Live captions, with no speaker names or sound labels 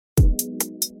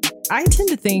I tend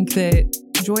to think that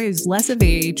joy is less of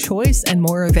a choice and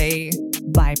more of a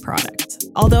byproduct.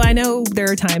 Although I know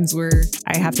there are times where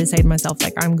I have to say to myself,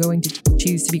 like, I'm going to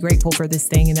choose to be grateful for this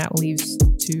thing, and that leads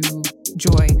to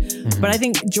joy. Mm-hmm. But I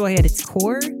think joy at its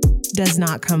core does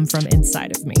not come from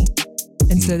inside of me.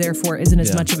 And so therefore isn't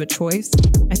as much of a choice.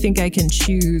 I think I can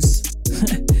choose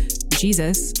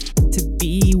Jesus to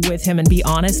be with him and be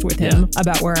honest with him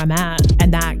about where I'm at.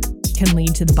 And that can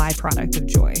lead to the byproduct of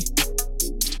joy.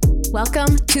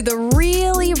 Welcome to the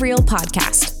Really Real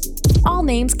podcast. All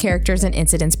names, characters, and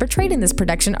incidents portrayed in this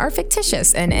production are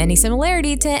fictitious, and any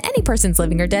similarity to any person's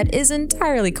living or dead is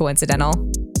entirely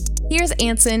coincidental. Here's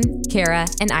Ansen, Kara,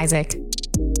 and Isaac.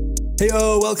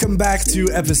 Heyo, welcome back to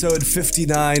episode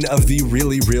 59 of the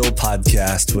Really Real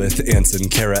podcast with Ansen,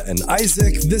 Kara, and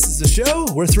Isaac. This is a show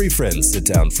where three friends sit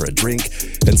down for a drink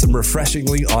and some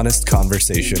refreshingly honest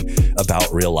conversation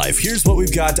about real life. Here's what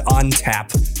we've got on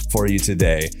tap for you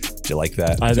today. Did you like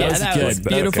that? That was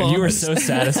beautiful. Okay. You were so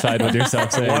satisfied with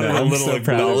yourself saying that. I'm so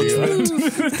proud of you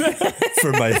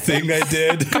for my thing I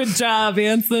did. Good job,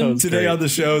 Ansen. Today on the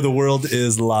show, the world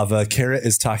is lava. Kara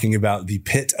is talking about the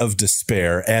pit of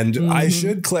despair. And I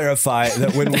should clarify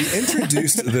that when we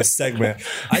introduced this segment,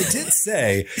 I did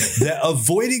say that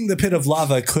avoiding the pit of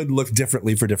lava could look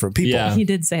differently for different people. Yeah, he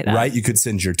did say that. Right? You could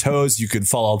singe your toes. You could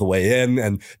fall all the way in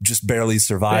and just barely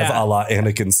survive, a la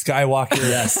Anakin Skywalker.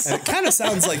 Yes. And it kind of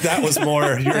sounds like that was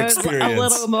more your experience. A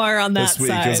little more on that this week.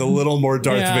 side. It was a little more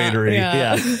Darth Vader-y.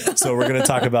 Yeah. So we're going to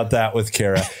talk about that with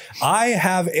Kara. I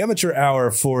have amateur hour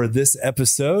for this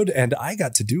episode, and I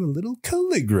got to do a little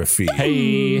calligraphy.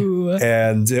 Hey.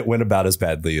 And it went about as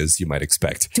badly as you might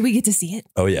expect. Do we get to see it?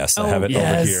 Oh, yes. I have it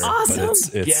over here. Awesome.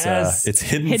 But it's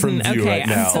hidden from view right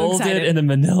now. I'm so Folded excited. in a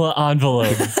manila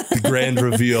envelope. The grand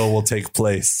reveal will take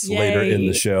place later in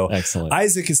the show. Excellent.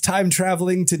 Isaac is time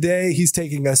traveling today. He's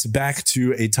taking us back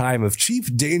to a time of cheap,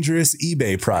 dangerous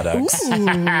eBay products,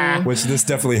 which this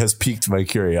definitely has piqued my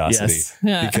curiosity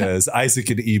because Isaac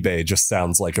and eBay just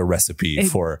sounds like a recipe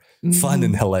for fun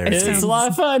and hilarity. It's a lot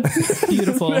of fun.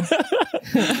 Beautiful.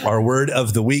 Our word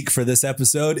of the week for this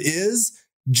episode is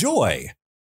joy.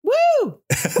 Woo!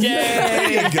 Yay!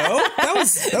 There you go.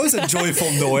 That was a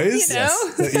joyful noise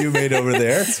that you made over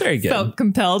there. It's very good. Felt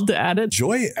compelled to add it.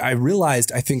 Joy, I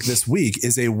realized, I think this week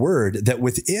is a word that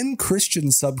within Christian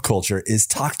subculture is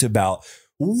talked about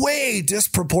way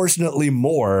disproportionately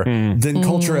more than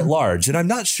culture at large. And I'm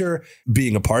not sure,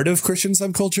 being a part of Christian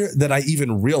subculture, that I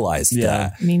even realized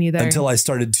that. Me neither. Until I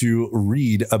started to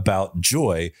read about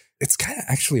joy. It's kind of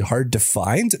actually hard to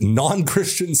find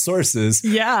non-Christian sources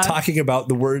talking about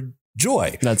the word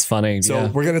joy. That's funny. So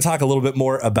we're going to talk a little bit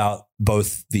more about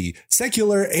both the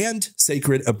secular and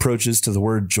sacred approaches to the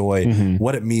word joy,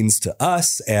 what it means to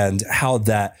us, and how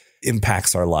that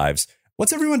impacts our lives.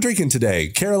 What's everyone drinking today?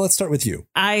 Kara, let's start with you.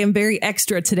 I am very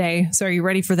extra today. So are you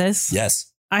ready for this?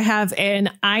 Yes. I have an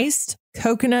iced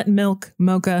coconut milk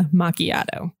mocha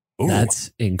macchiato. Ooh. That's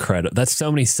incredible. That's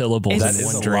so many syllables. That in is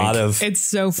one a drink. lot of It's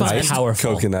so fun. iced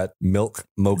powerful. coconut milk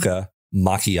mocha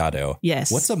macchiato.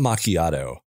 Yes. What's a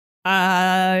macchiato?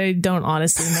 I don't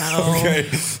honestly know. Okay.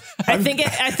 I think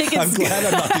it's I'm glad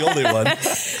I'm not the only one.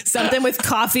 something with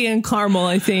coffee and caramel,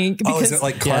 I think. Is it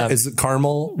like is it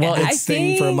caramel? Well, it's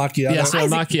thing for a macchiato. Yeah, so a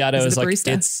macchiato is is the like, barista?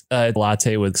 it's a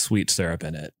latte with sweet syrup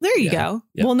in it. There you go.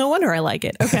 Yeah. Well, no wonder I like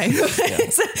it. Okay.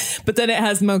 But then it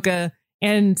has mocha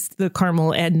and the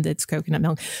caramel and it's coconut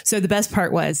milk. So the best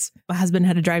part was my husband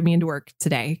had to drive me into work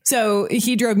today. So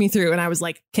he drove me through and I was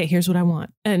like, okay, here's what I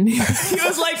want. And he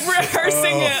was like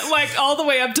rehearsing it like all the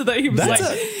way up to he was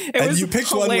it was you picked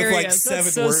hilarious. one with like 7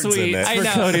 so words sweet. in it. I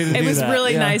know. Cody to It do was that.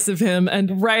 really Yeah. nice of him.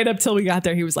 And right up till we got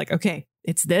there, he was like, okay,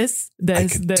 it's this. do And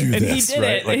this, he did right?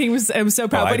 it. Like, I was so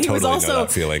proud. I But he was totally know also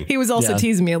that feeling. he was also Yeah.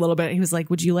 teasing me a little bit. He was like,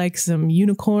 would you like some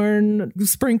unicorn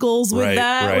sprinkles with Right,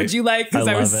 that? right. Would you like, because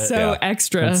I I was love it. so Yeah.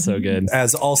 extra. That's so good.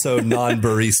 As also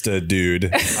non-barista dude,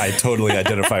 I totally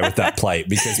identify with that plight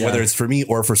because whether it's for me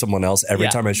or for someone else, every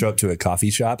time I show up to a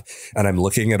coffee shop and I'm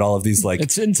looking at all of these like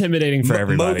It's intimidating for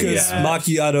everybody. mochas,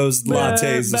 macchiatos,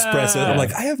 lattes, espresso. I'm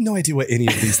like, I have no idea what any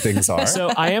of these things are. So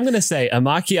I am going to say a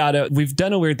macchiato. We've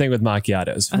done a weird thing with macchiatos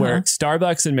where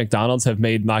Starbucks and McDonald's have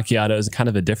made macchiatos kind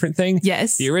of a different thing.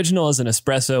 Yes. The original is an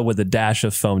espresso with a dash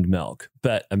of foamed milk,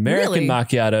 but American Really?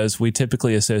 macchiatos, we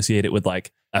typically associate it with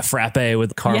like a frappe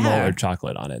with caramel or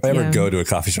chocolate on it. If I ever go to a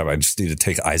coffee shop, I just need to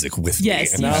take Isaac with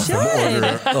Yes, me. you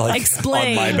And should.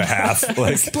 Explain. on my behalf.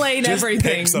 Like, Explain just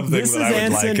everything. Pick something This that is I would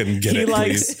Ansen. like and get he it,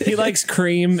 likes please. he likes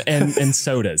cream and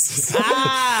sodas.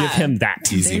 Give him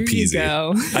that. Easy There you peasy.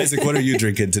 go. Isaac, what are you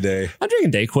drinking today? I'm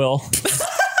drinking Dayquil.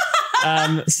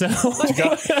 So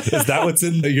Is that what's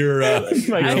in your my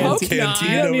little hope not. canteen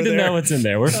you don't over need to there? know what's in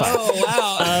there. We're fine. Oh,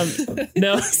 wow.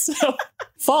 No, so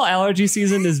fall allergy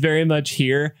season is very much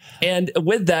here. And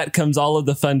with that comes all of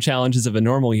the fun challenges of a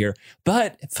normal year.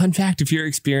 But fun fact, if you're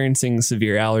experiencing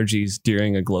severe allergies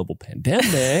during a global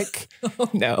pandemic, Oh,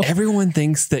 no. everyone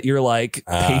thinks that you're like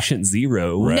patient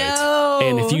zero. Right. No.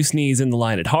 And if you sneeze in the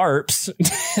line at Harps,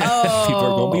 people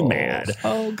are going to be mad.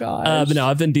 Oh, gosh. But no,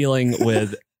 I've been dealing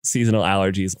with seasonal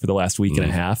allergies for the last week and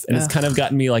a half. And it's kind of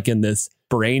gotten me like in this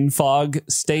brain fog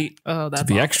state. Oh, that's to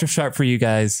be awful. extra sharp for you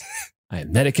guys, I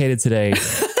am medicated today.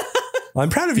 I'm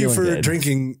proud of you Feeling for good.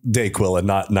 drinking Dayquil and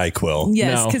not NyQuil.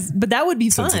 Yes, No. but that would be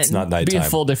Since fun. it's not It'd be a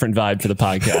nighttime. full different vibe for the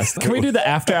podcast. Can we do the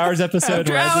after hours episode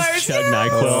After where I hours, just chug yeah.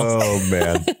 NyQuil? Oh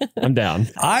man. I'm down.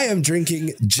 I am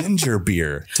drinking ginger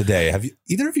beer today. Have you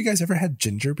either of you guys ever had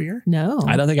ginger beer? No.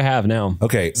 I don't think I have now.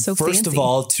 Okay. So first fancy. of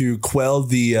all, to quell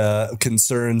the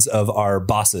concerns of our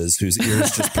bosses whose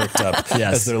ears just perked up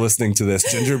Yes. as they're listening to this,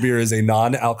 ginger beer is a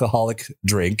non-alcoholic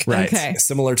drink. Right. Okay.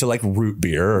 Similar to like root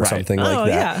beer or Right. something Oh, like that.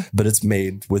 yeah. But it's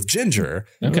made with ginger.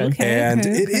 Okay. And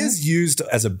it is used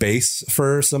as a base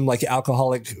for some like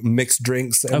alcoholic mixed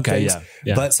drinks and Okay, things.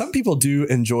 yeah. But some people do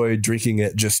enjoy drinking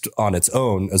it just on its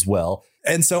own as well.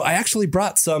 And so I actually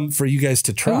brought some for you guys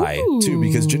to try too,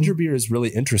 because Ooh. ginger beer is really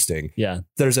interesting. Yeah.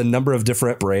 There's a number of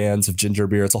different brands of ginger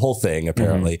beer. It's a whole thing,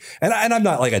 apparently. And I'm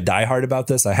not like a diehard about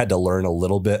this. I had to learn a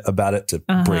little bit about it to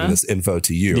bring this info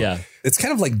to you. Yeah. It's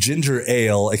kind of like ginger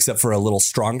ale, except for a little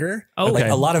stronger. Oh. Like Okay.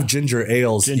 a lot of ginger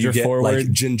ales, Ginger you get forward.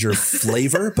 like ginger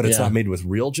flavor, but it's Yeah. not made with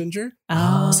real ginger.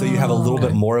 Oh. So you have a little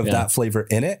bit more of Yeah. that flavor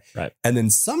in it. Right. And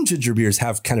then some ginger beers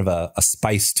have kind of a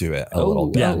spice to it a little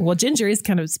bit. Yeah. Well, ginger is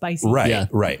kind of spicy. Right, Yeah.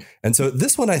 right. And so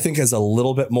this one I think is a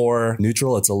little bit more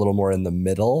neutral. It's a little more in the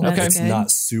middle. That's It's good. not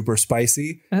super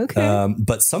spicy. Okay.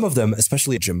 But some of them,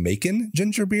 especially Jamaican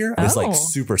ginger beer, is like Oh.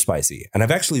 super spicy. And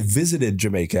I've actually visited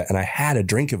Jamaica and I had a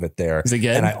drink of it there. Is it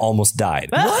good? And I almost died.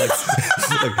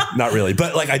 Like, not really.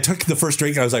 But like I took the first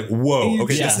drink and I was like, whoa,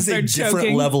 okay, Yeah. this is a Start different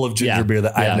choking. level of ginger Yeah. beer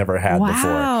that Yeah. I've never had Wow.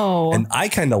 before. And I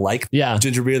kind of like Yeah.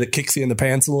 ginger beer that kicks you in the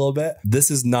pants a little bit.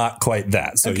 This is not quite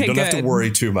that. So Okay, you don't have to good.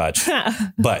 worry too much.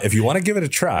 But if you want to give it a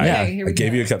try, Yeah. Okay, here we I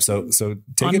gave go. you a cup. So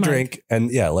take On a mic. drink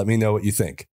and let me know what you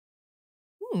think.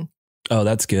 Oh,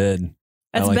 that's good.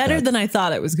 That's I like better that. than I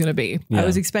thought it was going to be. Yeah. I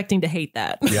was expecting to hate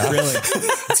that. Yeah, Really?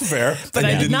 That's fair. But And I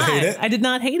you did didn't not. hate it. I did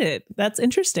not hate it. That's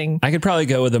interesting. I could probably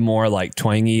go with a more like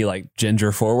twangy, like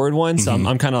ginger forward one. So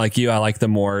I'm kind of like you. I like the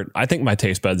more, I think my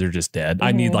taste buds are just dead.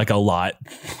 I need like a lot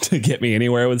to get me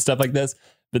anywhere with stuff like this.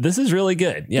 But this is really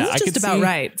good. Yeah. This I is could just about see-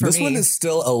 right for This me. one is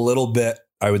still a little bit,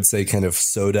 I would say, kind of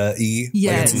soda-y. Like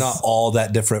Yes. it's not all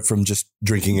that different from just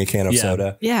drinking a can of Yeah.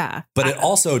 soda. yeah. But it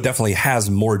also definitely has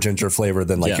more ginger flavor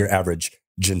than like Yeah. your average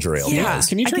ginger ale Yeah. does.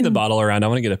 Can you I turn the can- bottle around? I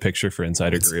want to get a picture for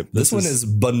Insider Group. This one is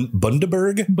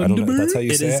Bundaberg. I don't know if that's how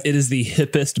you It say is. it. It is the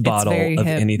hippest bottle very of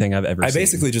hip. anything I've ever I seen.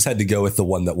 basically just had to go with the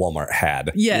one that Walmart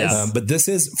had. Yes. But this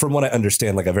is, from what I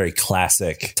understand, like a very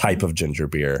classic type of ginger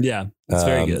beer. Yeah, it's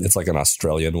very good. It's like an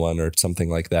Australian one or something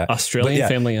like that. Australian But yeah,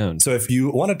 family owned. So if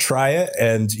you want to try it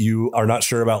and you are not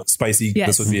sure about spicy, Yes.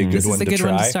 this would be a good This one is a to good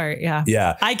try. one to start. Yeah.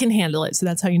 Yeah. I can handle it. So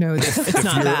that's how you know it's If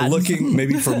not you're bad. looking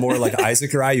maybe for more like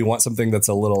Isaac or I, you want something that's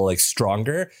a little like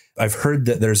stronger. I've heard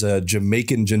that there's a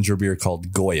Jamaican ginger beer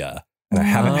called Goya. And I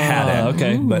haven't had it.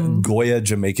 Okay. But Goya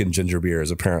Jamaican ginger beer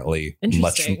is apparently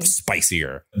much Interesting.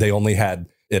 spicier. They only had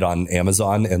it on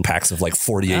Amazon in packs of like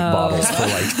 48 bottles for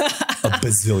like a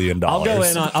bazillion I'll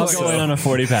dollars. go in on a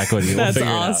 40 pack with you. We'll That's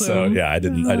figure awesome. So yeah, I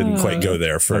didn't quite go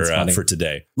there That's funny. for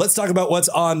today. Let's talk about what's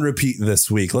on repeat this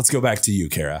week. Let's go back to you,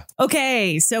 Kara.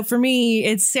 Okay. So for me,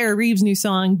 it's Sarah Reeves' new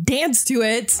song, Dance to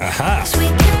It. Aha. We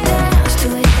can dance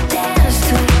to it, dance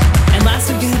to it. And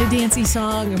last week we did a dancey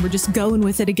song, and we're just going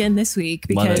with it again this week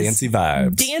Love because it. Dancey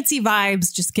vibes. dancey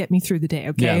vibes just get me through the day.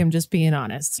 Okay. Yeah. I'm just being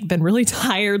honest. I've been really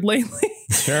tired lately.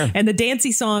 Sure. And the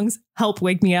dancey songs help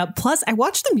wake me up. Plus, I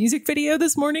watched the music video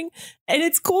this morning and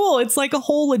it's cool. It's like a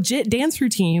whole legit dance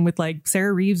routine with like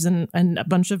Sarah Reeves and a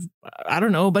bunch of, I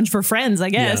don't know, a bunch of her friends, I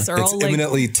guess. Are It's all like,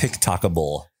 eminently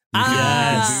TikTokable.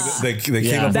 Ah. They came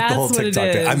Yeah. up with the whole That's what it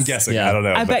TikTok thing. I'm is. guessing. Yeah. I don't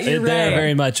know. I bet you're They're right.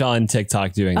 very much on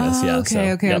TikTok doing this. Oh, Yeah.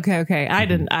 okay. I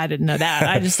didn't know that.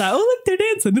 I just thought, oh, look, they're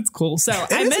dancing. It's cool. So I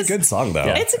It's miss a good song though.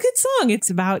 Yeah. It's a good song. It's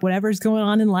about whatever's going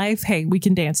on in life. Hey, we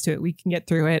can dance to it. We can get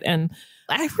through it. And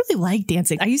I really like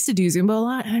dancing. I used to do Zumba a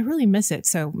lot and I really miss it.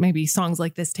 So maybe songs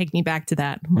like this take me back to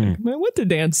that. I'm like, I want to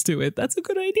dance to it. That's a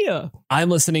good idea. I'm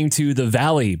listening to The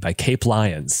Valley by Cape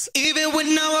Lions. Even when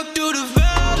I walk through the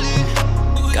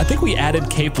valley, I think we added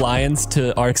Cape Lions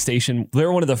to our station. They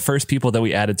were one of the first people that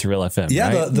we added to Real FM.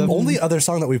 Yeah, right? the only other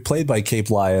song that we've played by Cape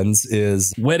Lions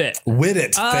is Wit It. Wit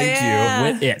It. Thank you.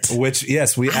 Wit It. Which,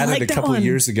 yes, we added like a that couple of one.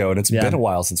 years ago, and it's been a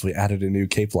while since we added a new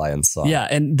Cape Lions song. Yeah,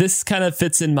 and this kind of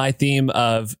fits in my theme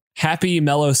of happy,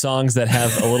 mellow songs that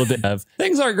have a little bit of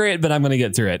things aren't great, but I'm going to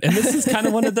get through it. And this is kind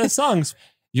of one of those songs.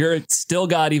 You're still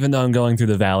God, even though I'm going through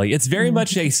the valley. It's very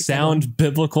much a sound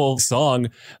biblical song,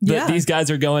 but these guys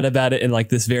are going about it in like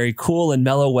this very cool and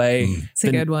mellow way. It's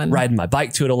a good one. Riding my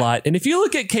bike to it a lot. And if you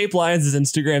look at Cape Lions'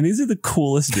 Instagram, these are the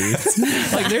coolest dudes.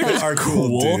 Like they're just Are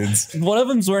cool dudes. One of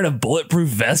them's wearing a bulletproof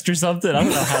vest or something. I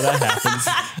don't know how that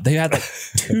happens. They had like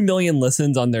 2 million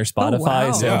listens on their Spotify.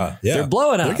 wow. So they're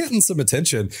blowing up. They're getting some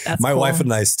attention. That's My cool. wife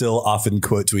and I still often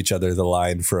quote to each other the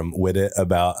line from Wit It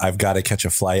about, I've got to catch a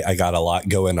flight. I got a lot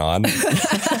going on.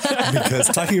 Because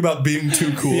talking about being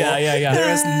too cool. Yeah. There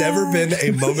has never been a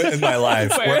moment in my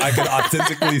life where I could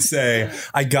authentically say,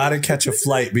 I got to catch a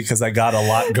flight because I got a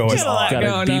lot going Got a lot on.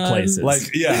 going Gotta be on. places. Like,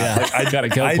 like I gotta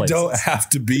go I places. don't have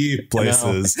to be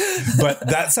places, but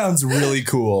that sounds really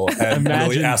cool and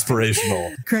really Imagine-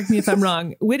 aspirational. Correct me if I'm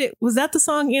wrong. Was that the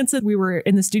song, Ansen? We were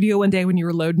in the studio one day when you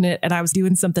were loading it and I was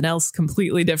doing something else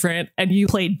completely different and you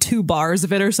played 2 bars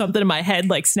of it or something and my head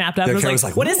like snapped out. Yeah, I was Kara like, was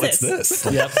like, what is what's this?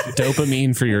 this? Yep.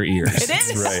 Dopamine for your ears. It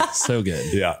is. Right. So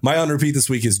good. Yeah. My on repeat this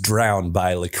week is Drown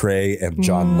by Lecrae and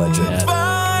John Legend.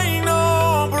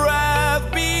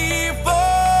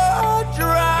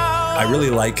 I really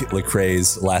like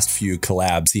Lecrae's last few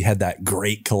collabs. He had that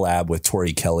great collab with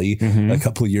Tori Kelly a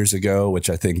couple of years ago, which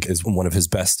I think is one of his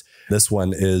best. This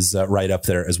one is right up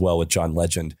there as well with John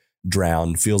Legend.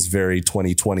 Drown feels very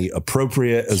 2020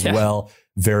 appropriate as well.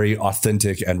 Very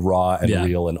authentic and raw and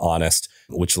real and honest,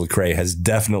 which Lecrae has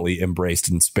definitely embraced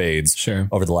in spades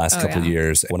over the last couple of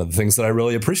years. One of the things that I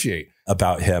really appreciate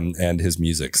about him and his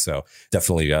music. So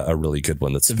definitely a really good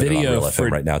one that's The spinning on video Real FM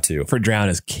right now too. For Drown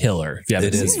is killer. If you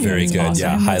haven't It seen is very good. awesome. I Yeah,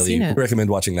 haven't highly seen it. recommend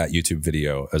watching that YouTube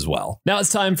video as well. Now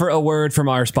it's time for a word from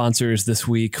our sponsors this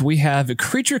week. We have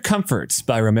Creature Comforts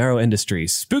by Romero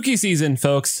Industries. Spooky season,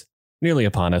 folks. Nearly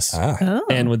upon us. Oh.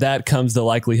 And with that comes the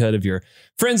likelihood of your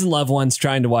friends and loved ones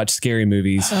trying to watch scary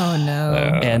movies. Oh, no.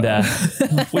 And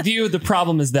with you, the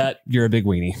problem is that you're a big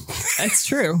weenie. That's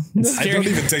true. I don't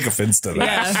even take offense to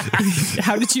that. Yeah.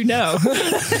 How did you know?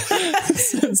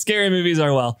 Scary movies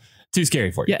are, well, too scary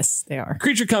for you. Yes, they are.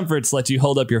 Creature Comforts lets you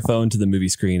hold up your phone to the movie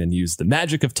screen and use the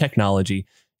magic of technology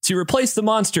to replace the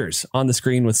monsters on the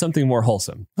screen with something more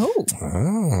wholesome.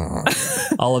 Oh.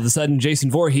 All of a sudden, Jason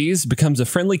Voorhees becomes a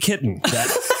friendly kitten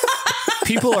that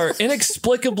people are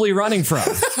inexplicably running from.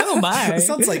 Oh, my. It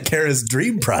sounds like Kara's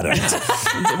dream product.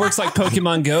 It works like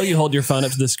Pokemon Go. You hold your phone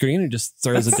up to the screen and just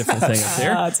throws a different thing up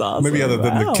there. That's awesome. Maybe other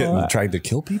than the Wow. kitten trying to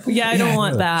kill people. Yeah, I don't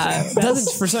want that.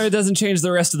 It doesn't change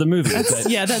the rest of the movie. But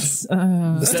Yeah, that's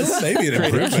That's maybe an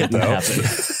improvement kitten though. happen.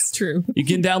 true. You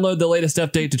can download the latest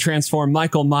update to transform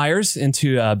Michael Myers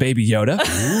into Baby Yoda.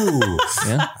 Ooh,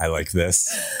 Yeah. I like this.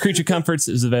 Creature Comforts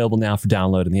is available now for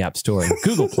download in the App Store and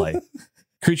Google Play.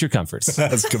 Creature Comforts.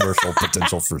 That's commercial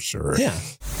potential for sure. Yeah.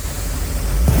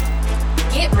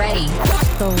 Get ready.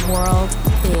 The world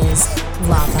is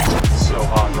lava. So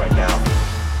hot right now.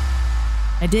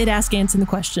 I did ask Ansen the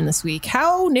question this week.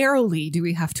 How narrowly do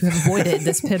we have to have avoided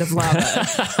this pit of lava?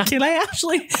 Can I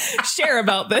actually share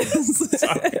about this?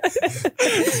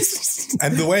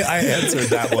 And the way I answered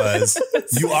that was,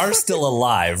 you are still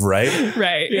alive, right?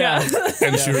 Right. Yeah.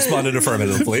 And she responded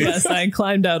affirmatively. Yes, I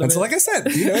climbed out of And it. so, like I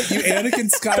said, you Anakin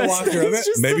Skywalker of it.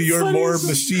 just Maybe the you're more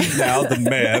funniest- machine now than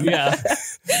man. Yeah.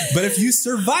 But if you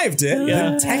survived it,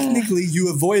 then technically you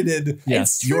avoided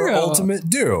Yes. your true. ultimate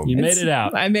doom. You made it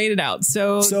out. I made it out.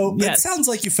 So So it yes. sounds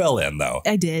like you fell in, though.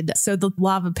 I did. So the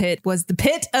lava pit was the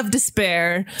pit of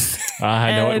despair.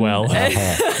 I know it And- well.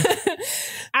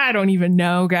 I don't even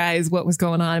know, guys, what was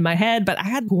going on in my head, but I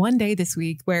had one day this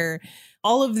week where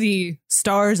all of the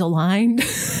stars aligned.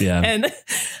 Yeah. And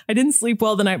I didn't sleep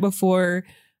well the night before.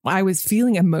 I was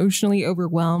feeling emotionally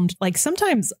overwhelmed. Like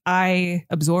sometimes I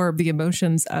absorb the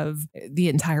emotions of the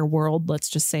entire world. Let's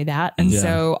just say that. And Yeah.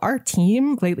 so our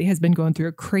team lately has been going through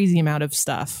a crazy amount of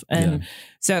stuff. And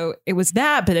so it was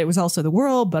that, but it was also the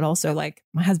world, but also like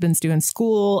my husband's doing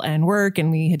school and work.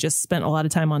 And we had just spent a lot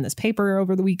of time on this paper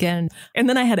over the weekend. And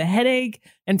then I had a headache.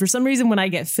 And for some reason, when I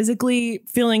get physically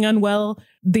feeling unwell,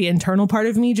 the internal part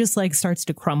of me just like starts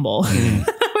to crumble. I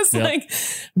was Yep. like,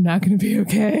 I'm not going to be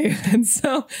okay. And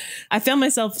so I found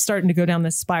myself starting to go down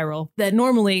this spiral that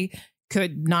normally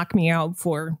could knock me out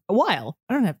for a while.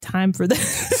 I don't have time for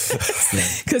this.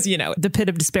 Because, the pit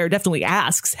of despair definitely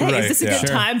asks, hey, Right, is this a yeah. good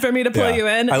Sure. time for me to pull you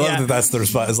in? I love that that's the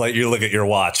response. It's like you look at your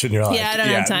watch and you're like, I don't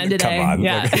have time today. Come on.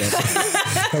 Yeah.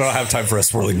 I don't have time for a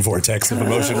swirling vortex of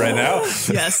emotion right now.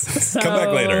 Yes. Come back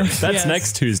later. That's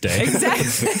next Tuesday.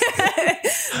 Exactly.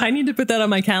 I need to put that on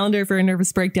my calendar for a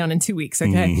nervous breakdown in 2 weeks.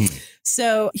 Okay.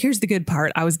 So here's the good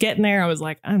part. I was getting there. I was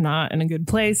like, I'm not in a good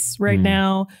place right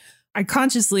now. I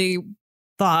consciously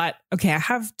thought, okay, I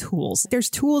have tools. There's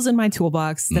tools in my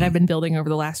toolbox that I've been building over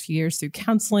the last few years through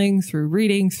counseling, through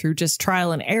reading, through just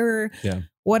trial and error. Yeah.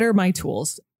 What are my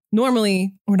tools?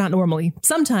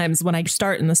 Sometimes when I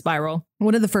start in the spiral,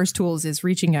 one of the first tools is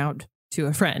reaching out to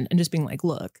a friend and just being like,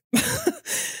 look,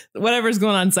 whatever's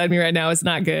going on inside me right now is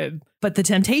not good. But the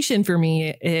temptation for me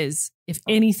is, if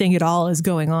anything at all is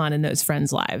going on in those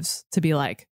friends' lives, to be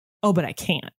like, oh, but I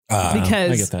can't.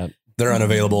 Because I get that. They're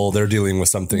unavailable. They're dealing with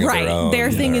something of their own.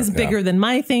 Their thing is bigger than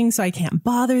my thing, so I can't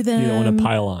bother them. You don't want to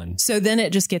pile on. So then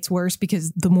it just gets worse,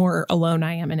 because the more alone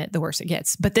I am in it, the worse it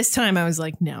gets. But this time I was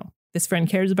like, no, this friend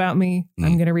cares about me.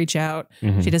 I'm going to reach out.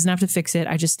 She doesn't have to fix it.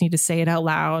 I just need to say it out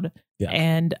loud. Yeah.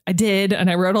 And I did. And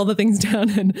I wrote all the things down.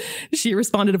 And she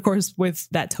responded, of course, with,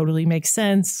 that totally makes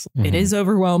sense. It is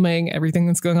overwhelming. Everything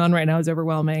that's going on right now is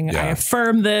overwhelming. Yeah. I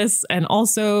affirm this. And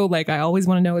also, like, I always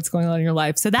want to know what's going on in your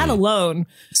life. So that alone.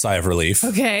 Sigh of relief.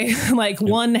 Okay. Like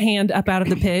one hand up out of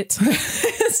the pit,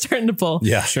 starting to pull.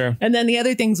 Yeah. Sure. And then the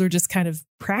other things were just kind of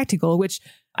practical, which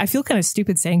I feel kind of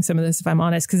stupid saying some of this, if I'm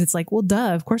honest, because it's like, well,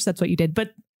 duh, of course that's what you did.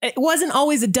 But it wasn't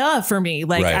always a duh for me.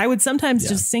 Like Right. I would sometimes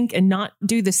just sink and not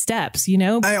do the steps,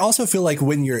 I also feel like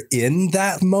when you're in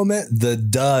that moment, the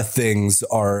duh things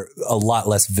are a lot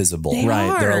less visible. They Right.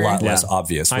 are. They're a lot Yeah. less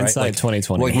obvious. Hindsight right?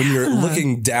 2020. Like when you're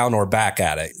looking down or back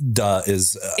at it, duh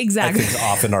is Exactly. I think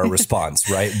often our response,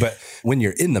 right? But when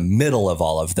you're in the middle of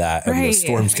all of that and the Right.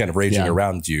 storm's kind of raging Yeah.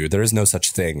 around you, there is no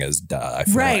such thing as duh. I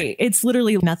feel Right. like. It's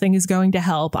literally nothing is going to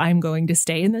help. I'm going to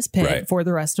stay in this pit Right. for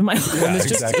the rest of my life. Yeah, It's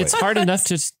just exactly. it's hard enough to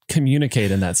just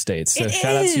communicate in that state. So It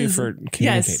shout out to you is. for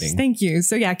Yes, communicating. thank you.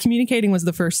 So yeah, communicating was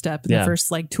the first step, the Yeah. first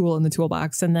like tool in the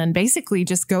toolbox. And then basically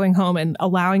just going home and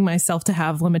allowing myself to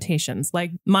have limitations.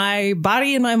 Like my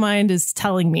body and my mind is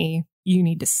telling me, you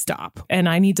need to stop and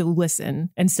I need to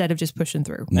listen instead of just pushing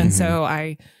through. And so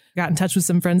I got in touch with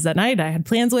some friends that night I had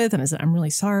plans with, and I said, I'm really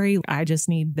sorry. I just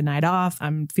need the night off.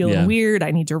 I'm feeling Yeah. weird.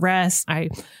 I need to rest. I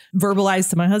verbalized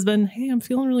to my husband, hey, I'm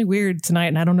feeling really weird tonight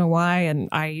and I don't know why. And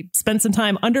I spent some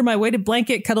time under my weighted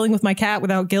blanket cuddling with my cat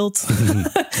without guilt.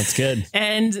 That's good.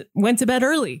 And went to bed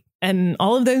early. And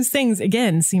all of those things,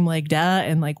 again, seem like duh.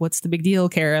 And like, what's the big deal,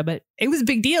 Kara? But it was a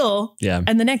big deal. Yeah.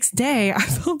 And the next day, I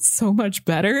felt so much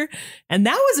better. And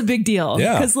that was a big deal.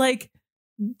 Yeah. Because like,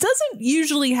 doesn't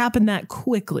usually happen that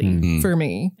quickly for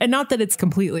me. And not that it's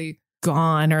completely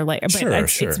gone or like, but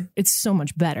it's so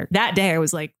much better. That day, I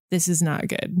was like, this is not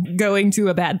good. Going to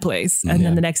a bad place. And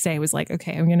then the next day, I was like,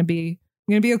 okay, I'm going to be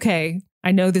okay.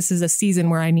 I know this is a season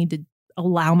where I need to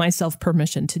allow myself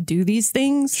permission to do these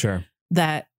things Sure.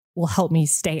 that will help me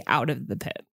stay out of the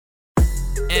pit.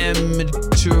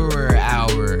 Amateur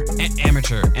hour.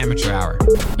 Amateur hour.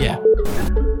 Yeah.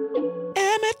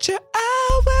 Amateur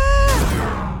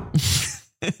hour.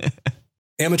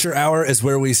 Amateur hour is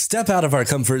where we step out of our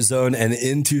comfort zone and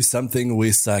into something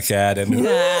we suck at. And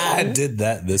I did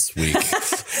that this week.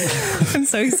 I'm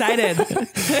so excited.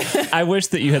 I wish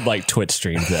that you had like Twitch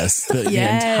streamed this, the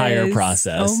Yes. entire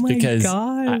process. Oh my because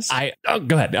gosh.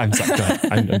 go ahead. I'm sorry. Go ahead.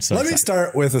 I'm so Let me excited.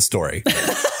 start with a story.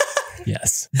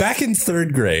 Yes. Back in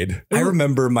third grade, I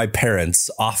remember my parents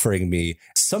offering me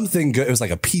something good. It was like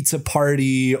a pizza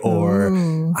party or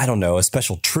I don't know, a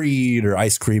special treat or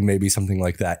ice cream, maybe something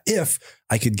like that. If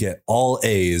I could get all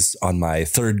A's on my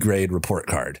third grade report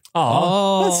card.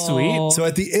 Oh, that's sweet. So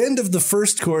at the end of the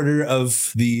first quarter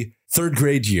of the third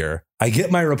grade year, I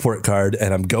get my report card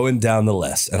and I'm going down the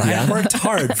list. And I worked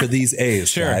hard for these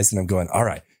A's, guys. And I'm going, all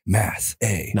right. Math,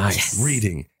 A. Nice.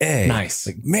 Reading, A. Nice.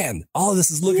 Like, man, all of this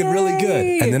is looking really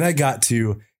good. And then I got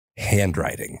to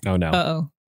handwriting. Oh, no.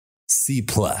 Uh-oh. C+.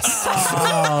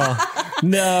 Oh,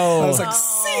 no. I was like,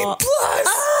 C+.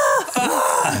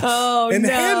 Oh, And no.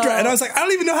 handwriting. And I was like, I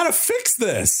don't even know how to fix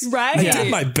this. Right. I Yeah.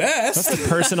 did my best. That's a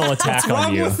personal attack What's on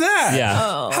wrong you. with that? Yeah.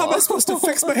 How am I supposed to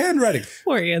fix my handwriting?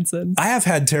 Poor Ansen. I have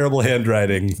had terrible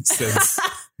handwriting since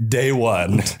day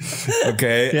one.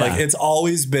 Okay. Yeah. Like it's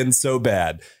always been so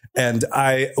bad. And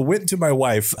I went to my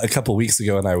wife a couple weeks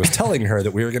ago and I was telling her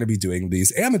that we were going to be doing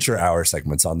these amateur hour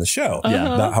segments on the show.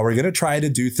 Yeah. About how we're going to try to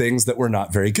do things that we're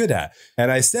not very good at.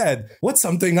 And I said, what's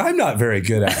something I'm not very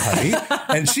good at, honey?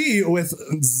 And she, with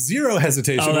zero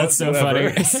hesitation that's so whatsoever,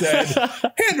 funny. said,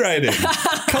 handwriting,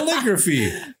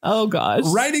 calligraphy, Oh gosh.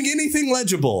 writing anything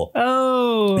legible.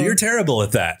 Oh. You're terrible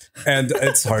at that. And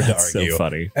it's hard to So argue.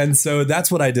 funny. And so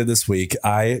that's what I did this week.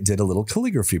 I did a little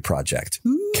calligraphy project.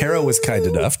 Kara was kind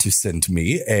enough to send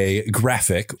me a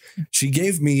graphic. She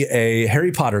gave me a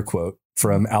Harry Potter quote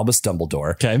from Albus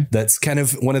Dumbledore. Okay. That's kind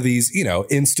of one of these,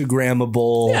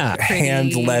 Instagrammable, Yeah.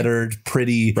 hand lettered,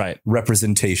 pretty Right.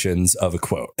 representations of a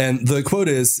quote. And the quote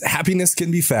is, happiness can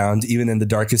be found even in the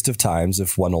darkest of times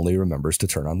if one only remembers to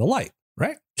turn on the light.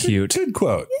 Right? Cute. Good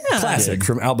quote. Yeah. Classic Good.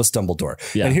 from Albus Dumbledore.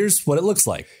 Yeah. And here's what it looks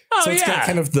like. Oh, So it's got yeah.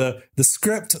 kind of the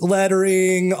script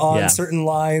lettering on Yeah. certain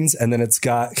lines, and then it's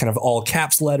got kind of all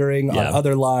caps lettering on Yeah.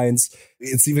 other lines.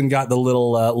 It's even got the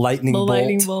little lightning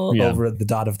bolt Yeah. over the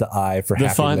dot of the I for The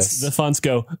happiness. fonts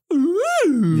go.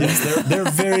 Ooh. Yes, they're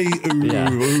very ooh, Yeah.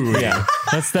 ooh. Yeah.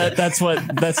 That's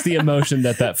the emotion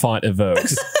that font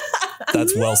evokes.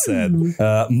 That's well said.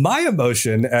 My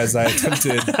emotion as I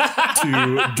attempted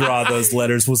to draw those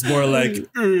letters was more like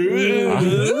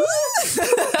ooh.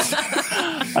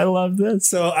 I love this.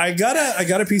 So I got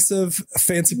a piece of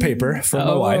fancy paper from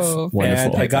my wife, Wonderful.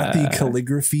 and I got the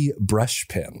calligraphy brush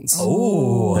pens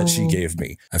that she gave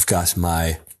me. I've got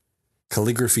my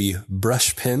calligraphy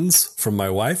brush pens from my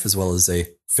wife, as well as a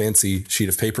fancy sheet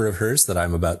of paper of hers that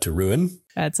I'm about to ruin.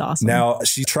 That's awesome. Now,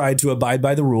 she tried to abide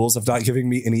by the rules of not giving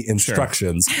me any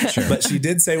instructions, but she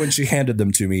did say when she handed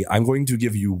them to me, I'm going to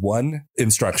give you one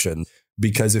instruction,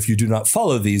 because if you do not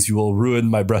follow these, you will ruin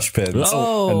my brush pens.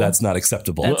 Oh. And that's not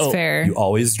acceptable. That's fair. You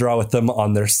always draw with them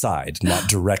on their side, not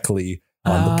directly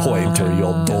on the point, or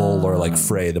you'll dull or like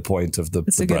fray the point of the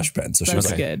brush pen. So she was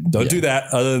that's like, good. don't do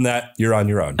that. Other than that, you're on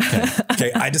your own.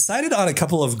 Okay. I decided on a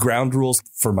couple of ground rules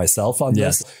for myself on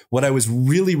this. What I was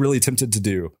really, really tempted to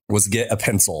do was get a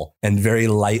pencil and very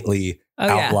lightly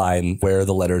outline where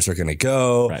the letters are going to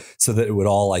go, so that it would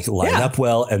all like line up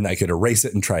well, and I could erase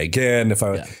it and try again if I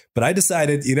would. But I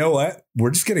decided, you know what? We're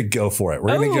just going to go for it.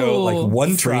 We're going to go like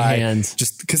one try, Freehand.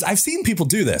 just because I've seen people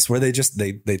do this where they just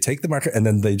they take the marker and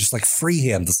then they just like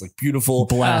freehand this like beautiful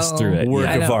Blast through it. work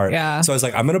Yeah. of art. Yeah. So I was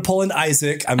like, I'm going to pull an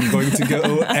Isaac. I'm going to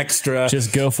go extra.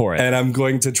 Just go for it. And I'm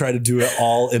going to try to do it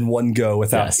all in one go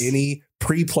without any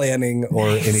pre-planning or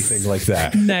anything like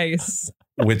that, Nice.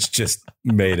 which just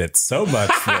made it so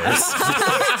much worse.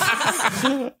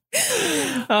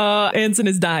 Ansen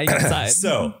is dying inside.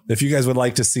 So if you guys would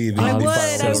like to see the I the would,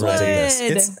 final I result of this,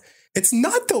 would. it's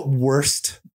not the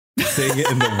worst thing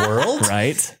in the world,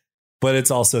 Right? but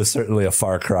it's also certainly a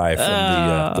far cry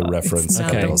from the reference. It's not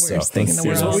Okay. the worst thing in the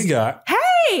Here's world. what we got.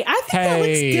 Hey, I think that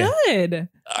looks good.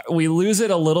 We lose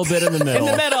it a little bit in the middle.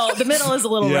 The middle is a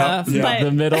little rough, but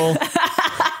The middle.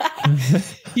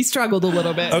 he struggled a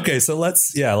little bit. Okay, so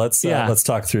let's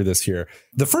talk through this here.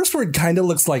 The first word kind of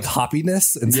looks like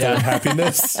hoppiness instead of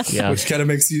happiness, which kind of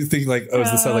makes you think like, oh,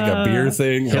 is this like a beer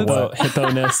thing or what?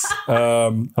 Hipponess.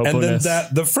 And then Hopponess.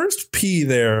 the first P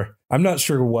there, I'm not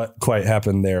sure what quite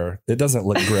happened there. It doesn't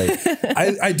look great.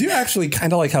 I do actually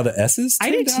kind of like how the S's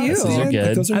I do turned out. too. Those are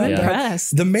good. Those are I'm not bad.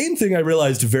 impressed. The main thing I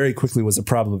realized very quickly was a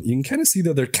problem. You can kind of see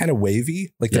that they're kind of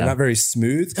wavy, like they're not very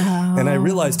smooth. And I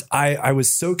realized I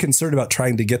was so concerned about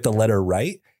trying to get the letter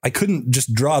right. I couldn't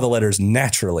just draw the letters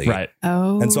naturally. Right.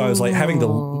 Oh. And so I was like having to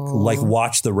like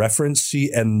watch the reference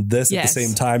sheet and this at the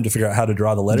same time to figure out how to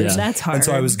draw the letters. That's hard. And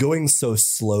so I was going so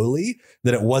slowly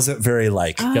that it wasn't very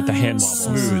like Got the hand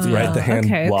wobble. smooth, Yeah. right? The hand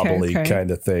Okay, wobbly okay.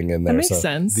 kind of thing in there. That makes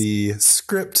sense. The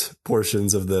script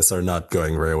portions of this are not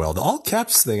going very well. The all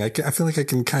caps thing, I feel like I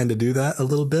can kind of do that a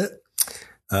little bit.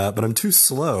 But I'm too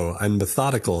slow. I'm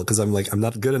methodical because I'm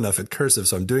not good enough at cursive.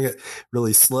 So I'm doing it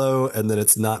really slow, and then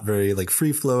it's not very like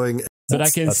free flowing. But I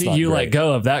can see you let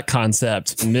go of that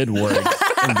concept mid-word,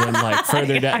 and then like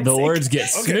further down, the words get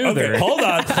smoother. Okay, hold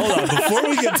on. Before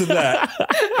we get to that,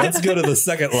 let's go to the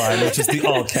second line, which is the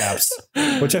all caps,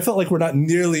 which I felt like were not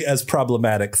nearly as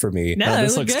problematic for me. No,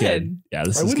 this they look looks good. Yeah,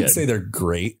 this I is wouldn't good. say they're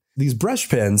great. These brush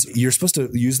pens, you're supposed to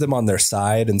use them on their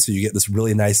side. And so you get this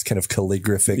really nice kind of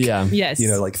calligraphic, Yes.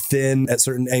 like thin at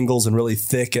certain angles and really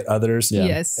thick at others. Yeah.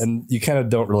 Yes. And you kind of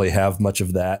don't really have much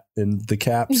of that in the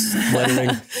caps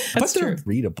lettering, but they're true.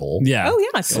 readable. Yeah. Oh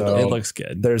yeah. So- it looks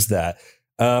good. There's that.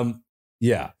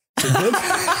 Yeah. So then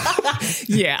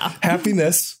Yeah.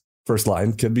 happiness, first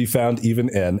line, can be found even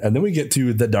in. And then we get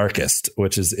to the darkest,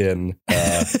 which is in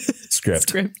script.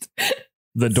 Script.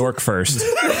 The dork first.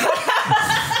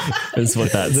 is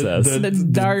what that says. The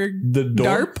dark, the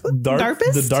DARP?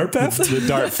 DARPist? the DARPest, The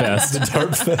Dart Fest.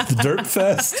 the DARP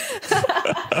Fest.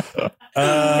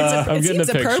 I'm it getting a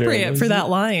seems picture. appropriate for that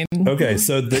line. Okay,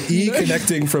 so the E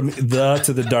connecting from the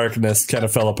to the darkness kind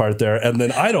of fell apart there, and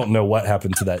then I don't know what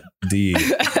happened to that D.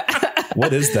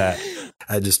 What is that?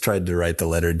 I just tried to write the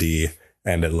letter D,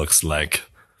 and it looks like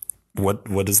what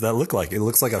does that look like? It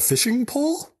looks like a fishing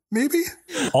pole, maybe.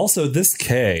 Also, this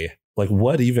K, like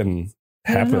what even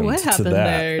I don't know happened, what to happened that?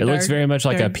 there. It looks very much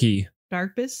like a dark- P.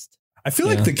 Darpist? I feel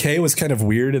like the K was kind of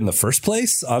weird in the first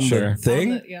place on Sure. the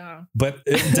thing. Yeah. But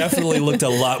it definitely looked a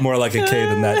lot more like a K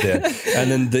than that did. And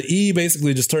then the E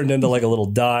basically just turned into like a little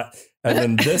dot. And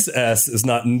then this S is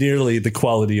not nearly the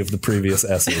quality of the previous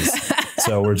S's.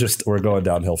 So we're going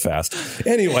downhill fast.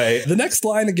 Anyway, the next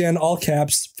line again, all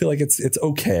caps. Feel like it's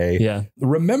okay. Yeah.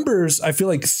 Remembers, I feel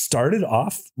like started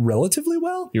off relatively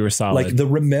well. You were solid. Like the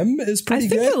remem is I pretty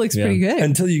think good it looks pretty good.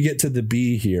 until you get to the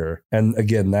B here. And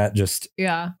again, that just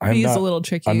Yeah. I'm B's not- a little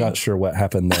tricky. I'm not sure what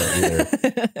happened there either.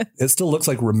 It still looks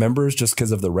like remembers just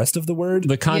because of the rest of the word.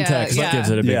 the context Yeah. gives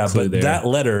it a big Yeah, clue but there. that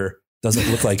letter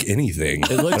doesn't look like anything.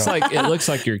 It looks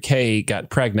like your K got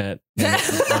pregnant and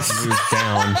it moved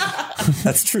down.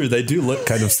 That's true. They do look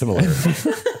kind of similar.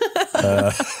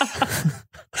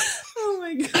 Oh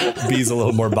my God. B's a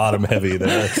little more bottom heavy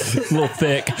there. A little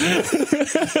thick.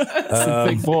 It's a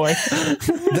big boy.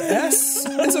 The S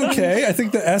is okay. I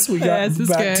think the S we got S is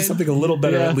back good. to something a little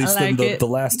better Yeah. at least I like than it. the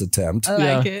last attempt.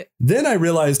 I like it. Then I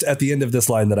realized at the end of this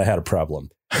line that I had a problem.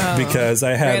 Oh. Because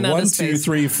I had Ran out of 1, 2, space.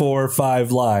 3, 4,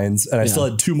 5 lines, and I still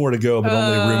had 2 more to go, but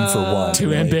only room for one. Too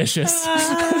really. ambitious.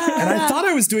 And I thought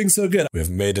I was doing so good. We've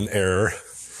made an error,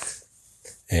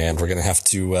 and we're gonna have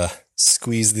to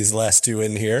squeeze these last 2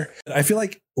 in here. I feel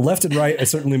like left and right,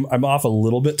 I'm off a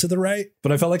little bit to the right,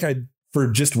 but I felt like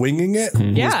for just winging it,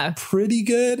 Yeah. was pretty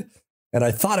good. And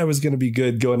I thought I was gonna be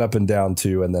good going up and down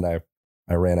too, and then I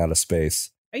ran out of space.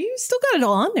 You still got it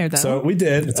all on there, though. So we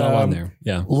did. It's all on there.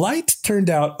 Yeah. Light turned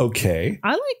out okay.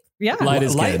 I like, yeah. Light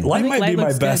is good. Light I think might light be my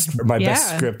looks best good. my Yeah.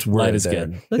 best script word. Light is there.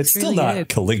 good. Looks It's still really not good.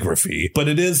 calligraphy, but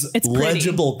it's It's pretty.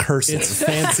 legible cursive. It's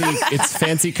fancy. It's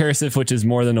fancy cursive, which is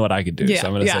more than what I could do. Yeah, So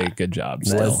I'm going to yeah. say good job.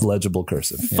 Still. Legible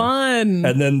cursive. Fun.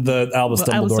 And then the Albus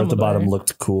Well, Albus Dumbledore at the bottom Dumbledore.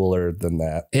 looked cooler than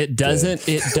that. It doesn't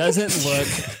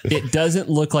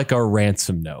look like a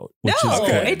ransom note, which no, is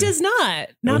good. it does not.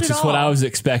 Not which at is all. what I was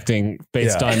expecting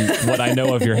based Yeah. on what I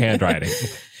know of your handwriting.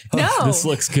 No. This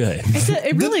looks good.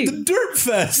 It really. The Dirt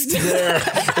Fest there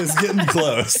is getting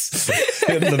close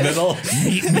in the middle.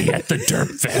 Meet me at the Dirt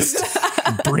Fest.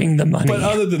 Bring the money. But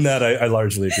other than that, I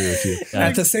largely agree with you.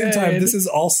 At the same time, Good. this is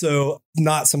also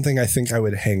not something I think I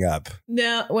would hang up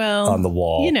No, well, on the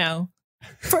wall. you know.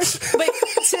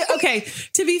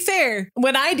 To be fair,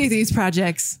 when I do these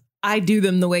projects, I do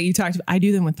them the way you talked about. I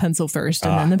do them with pencil first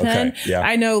and then the pen. okay, yeah.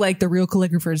 I know like the real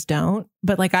calligraphers don't,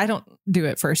 but like I don't do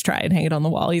it first try and hang it on the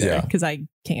wall either Yeah. because I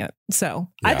can't. So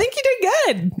I Yeah. think you did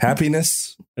good.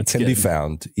 Happiness It's can good. be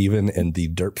found even in the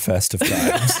Dirt Fest of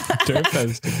times. Dirt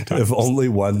Fest. if only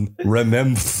one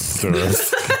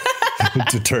remembers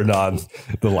to turn on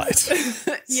the light.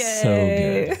 Yay.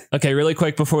 So good. Okay, really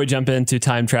quick before we jump into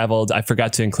time traveled, I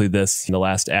forgot to include this in the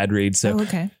last ad read. So, Oh,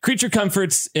 okay. creature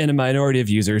comforts in a minority of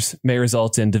users may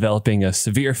result in developing a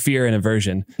severe fear and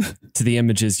aversion to the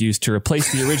images used to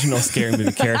replace the original scary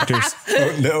movie characters.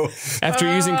 Oh, no. After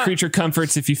using creature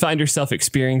comforts, if you find yourself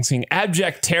experiencing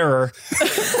abject terror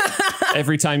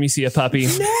every time you see a puppy,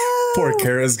 Poor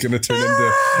Kara's going to turn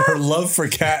into her love for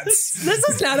cats. This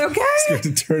is not okay. Going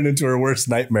to turn into her worst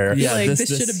nightmare. Yeah, like this- this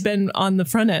this- should have been on the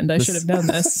front end. I should have done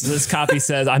this. this copy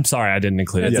says, I'm sorry I didn't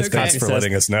include it. Yes, This okay. thanks copy for says,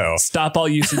 letting us know. stop all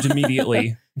usage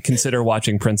immediately. Consider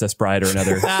watching Princess Bride or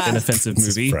another inoffensive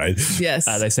movie. Right. Yes.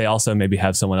 They say also maybe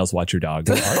have someone else watch your dog.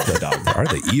 There are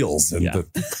the eels and Yeah.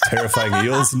 the terrifying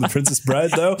eels in The Princess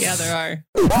Bride, though. Yeah, there are.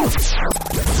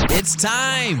 It's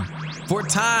time for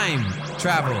time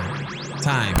travel.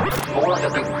 Time. All of the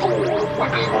big four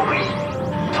wibbly-wobbly,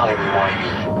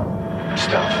 timey-wimey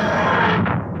stuff.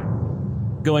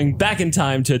 Going back in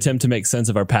time to attempt to make sense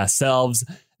of our past selves.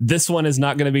 This one is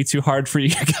not going to be too hard for you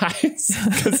guys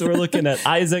because we're looking at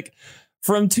Isaac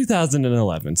from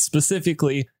 2011,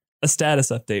 specifically a status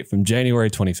update from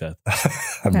January 25th,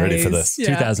 I'm ready for Nice. this.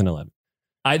 Yeah. 2011.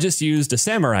 I just used a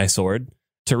samurai sword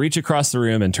to reach across the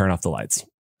room and turn off the lights.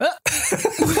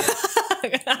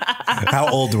 How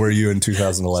old were you in So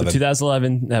 2011?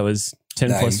 2011, that was 10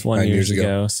 plus 1 9 years years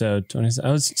ago. So 20,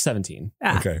 I was 17.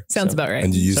 Okay. Sounds So- about right.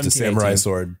 And you used a 17, samurai 18.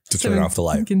 sword to turn Seven- off the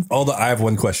light. Although I have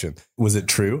one question. Was it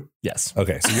true? Yes.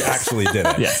 Okay. So you actually did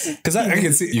it. Yes. Because I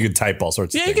can see you could type all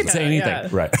sorts of Yeah, you things. can say anything. Yeah.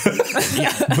 Right.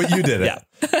 But you did it.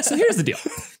 Yeah. So here's the deal.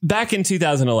 Back in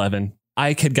 2011,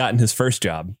 Ike had gotten his first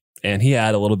job and he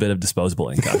had a little bit of disposable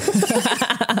income.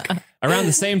 Around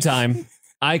the same time,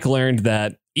 Ike learned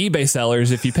that eBay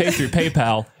sellers, if you pay through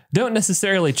PayPal, don't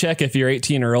necessarily check if you're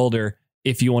 18 or older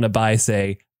if you want to buy,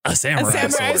 say, a samurai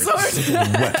sword.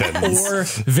 Weapons. Or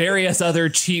various other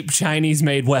cheap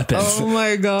Chinese-made weapons. Oh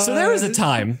my god! So there was a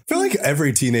time, I feel like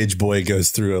every teenage boy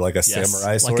goes through like a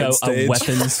samurai sword like a stage.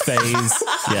 weapons phase.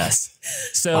 Yes.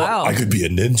 So Wow. I could be a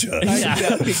ninja. yeah.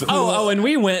 That'd be cool. Oh, and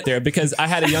we went there because I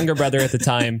had a younger brother at the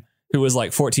time who was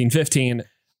like 14, 15.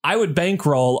 I would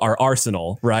bankroll our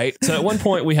arsenal, right? So at one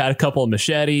point we had a couple of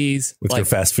machetes. With like, your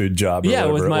fast food job or yeah,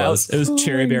 with whatever my it was.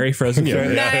 cherry berry frozen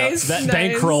yogurt. Nice. That nice.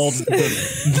 bankrolled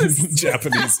the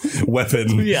Japanese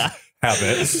weapon yeah.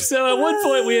 habit. So at one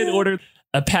point we had ordered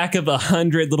a pack of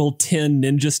 100 little tin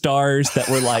ninja stars that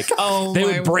were like, Oh they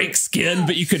my would break skin,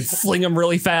 but you could fling them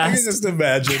really I can fast. just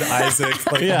imagine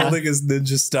Isaac like Yeah. holding his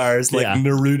ninja stars like Yeah.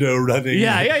 Naruto running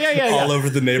Yeah. all over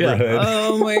the neighborhood.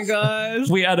 Oh my gosh!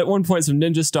 We had at one point some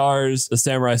ninja stars, a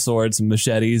samurai sword, some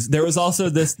machetes. There was also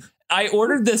this. I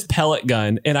ordered this pellet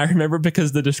gun, and I remember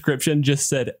because the description just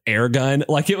said air gun,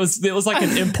 like it was like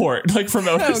an import, like from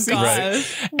overseas. Oh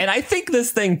gosh! And I think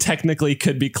this thing technically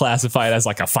could be classified as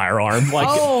like a firearm. Like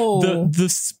the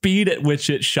speed at which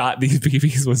it shot these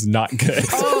BBs was not good.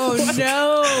 Oh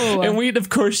no! And we'd of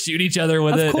course shoot each other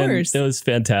with Of it. course. And it was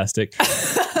fantastic.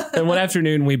 And one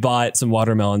afternoon we bought some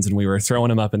watermelons and we were throwing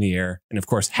them up in the air and of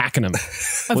course hacking them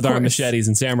with our course. machetes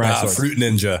and samurai swords. Fruit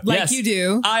ninja. like Yes. you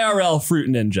do. IRL fruit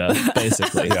ninja,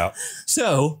 basically. Yeah.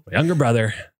 So my younger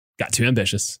brother got too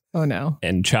ambitious Oh no!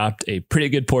 and chopped a pretty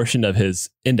good portion of his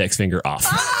index finger off.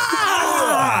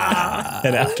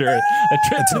 And after a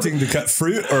trip Attempting to cut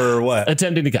fruit or what?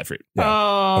 attempting to cut fruit.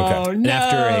 Oh Okay. no! And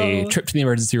after a trip to the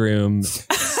emergency room,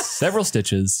 several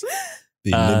stitches,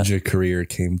 The ninja career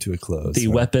came to a close. the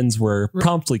weapons were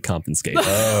promptly confiscated.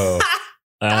 Oh.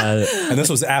 Uh, And this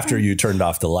was after you turned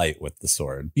off the light with the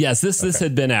sword. yes, this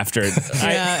had been after.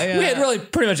 Yeah. We had really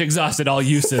pretty much exhausted all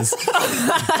uses of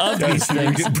these You were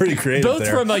things, getting pretty creative both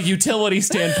there. from a utility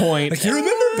standpoint. Like, you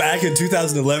remember back in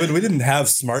 2011, we didn't have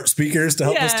smart speakers to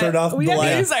help us Yeah, turn off we the had to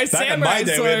light. use our Back in my samurai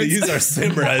day, we had to swords. use our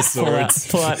samurai swords.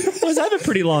 Pull out. Well, I have a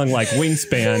pretty long like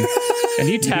wingspan, and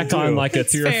you tack do. on like a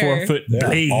 3 or fair. 4 foot Yeah,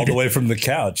 blade. all the way from the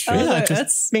couch. Yeah,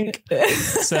 that's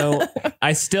So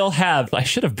I still have. I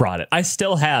should have brought it. I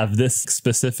still have this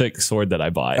specific sword that I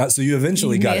bought. So you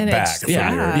eventually You got it managed. back. From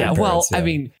Yeah. your Yeah, well, parents, I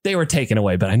mean, they were taken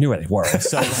away, but I knew where they were.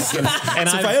 So, and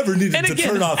So if I ever needed and to again,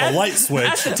 turn off a at- light switch,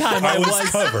 at the time I I was was-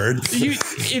 covered.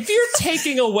 if you're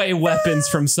taking away weapons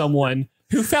from someone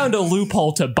who found a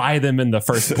loophole to buy them in the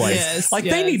first place, Yes, like they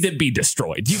yes. need to be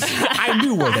destroyed. I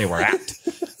knew where they were at.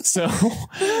 So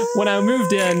when I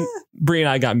moved in, Bree and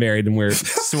I got married, and we're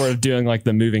sort of doing like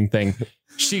the moving thing.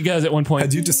 She goes at one point,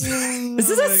 Had you just "Is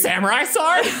this a samurai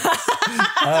sword?"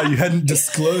 you hadn't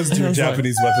disclosed your I was like-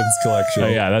 Japanese weapons collection. Oh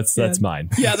yeah, that's mine.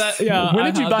 yeah. When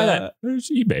I did you have buy that?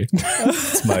 It's eBay.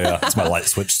 It's my light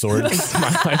switch sword. It's my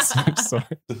license sword.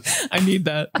 I need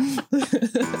that.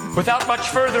 Without much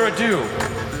further ado,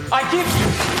 I give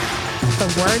you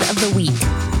The word of the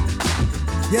week.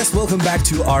 Yes, welcome back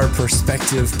to our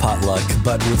perspective potluck,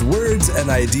 but with words and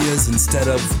ideas instead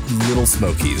of little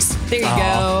smokies. There you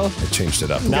go. I changed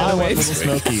it up. Now I want wait. little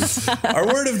smokies. Our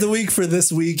word of the week for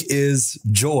this week is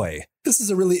joy. This is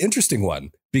a really interesting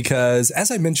one because,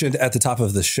 as I mentioned at the top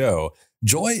of the show,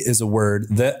 joy is a word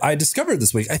that I discovered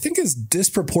this week I think is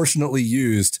disproportionately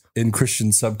used in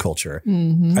Christian subculture.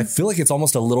 I feel like it's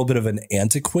almost a little bit of an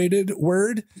antiquated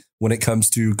word when it comes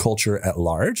to culture at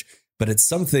large, but it's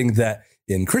something that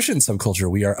in Christian subculture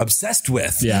we are obsessed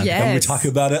with. Yeah. Yes. And we talk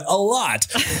about it a lot.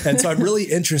 And so I'm really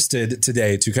interested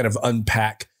today to kind of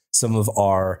unpack some of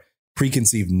our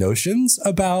preconceived notions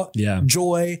about Yeah.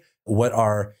 joy, what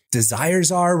our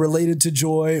desires are related to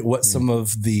joy, what some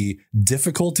of the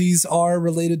difficulties are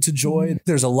related to joy.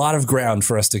 There's a lot of ground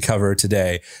for us to cover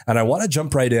today. And I want to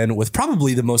jump right in with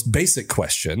probably the most basic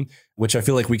question, which I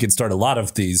feel like we could start a lot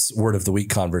of these word of the week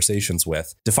conversations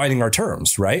with, defining our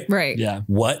terms, right? Right. Yeah.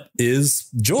 What is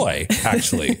joy,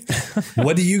 actually?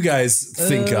 What do you guys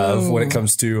think of when it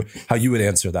comes to how you would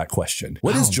answer that question?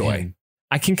 What is joy? Man.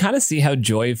 I can kind of see how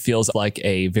joy feels like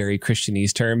a very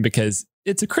Christianese term because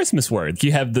it's a Christmas word.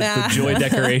 You have the joy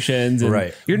decorations. And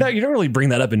Right. You don't really bring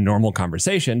that up in normal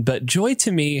conversation, but joy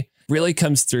to me really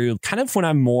comes through kind of when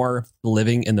I'm more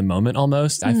living in the moment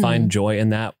almost. I find joy in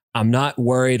that. I'm not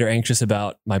worried or anxious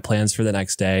about my plans for the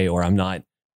next day, or I'm not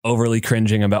overly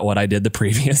cringing about what I did the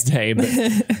previous day. But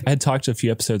I had talked a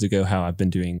few episodes ago how I've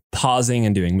been doing pausing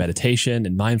and doing meditation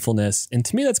and mindfulness. And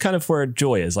to me, that's kind of where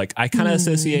joy is. Like I kind of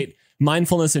associate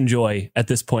mindfulness and joy at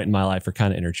this point in my life are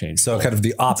kind of interchangeable. So kind of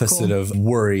the opposite of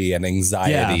worry and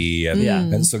anxiety.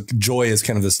 And so joy is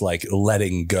kind of this like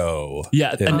letting go.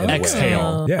 Yeah. An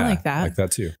exhale. Yeah. I like that. I like that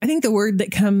too. I think the word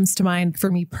that comes to mind for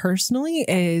me personally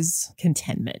is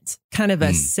contentment, kind of a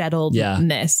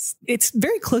settledness. It's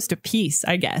very close to peace,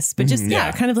 I guess, but just,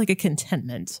 kind of like a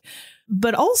contentment.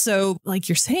 But also, like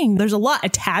you're saying, there's a lot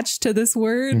attached to this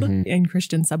word in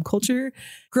Christian subculture.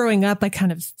 Growing up, I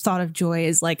kind of thought of joy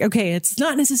as like, okay, it's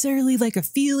not necessarily like a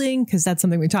feeling, because that's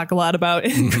something we talk a lot about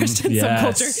in Christian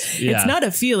subculture. Yeah. It's not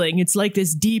a feeling. It's like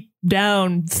this deep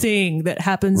down thing that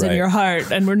happens in your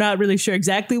heart. And we're not really sure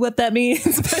exactly what that means.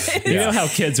 But you know how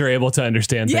kids are able to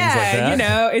understand things like that? You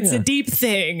know, it's a deep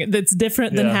thing that's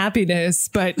different than happiness,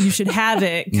 but you should have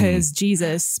it because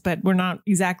Jesus, but we're not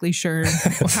exactly sure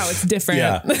how it's different.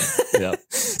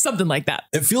 Something like that.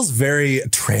 It feels very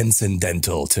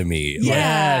transcendental to me.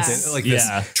 Like this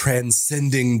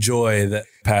transcending joy that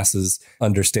passes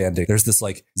understanding. There's this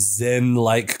like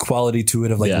Zen-like quality to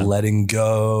it of like letting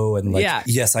go and like,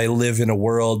 yes, I live in a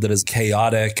world that is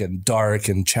chaotic and dark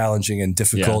and challenging and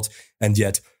difficult, and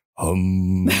yet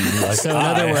like so in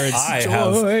other words, I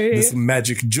have this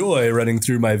magic joy running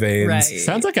through my veins. Right.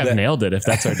 Sounds like I've nailed it, if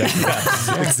that's our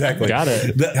definition. Exactly. Got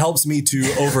it. That helps me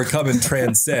to overcome and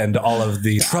transcend all of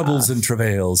the troubles and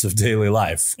travails of daily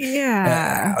life.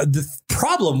 Yeah. The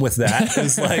problem with that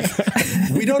is like,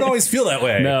 we don't always feel that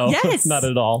way. No, Yes. not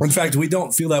at all. In fact, we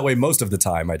don't feel that way most of the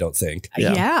time, I don't think.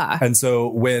 Yeah. And so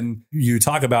when you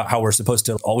talk about how we're supposed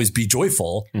to always be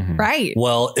joyful, Right.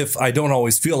 well, if I don't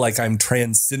always feel like I'm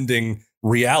transcending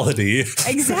reality,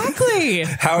 Exactly.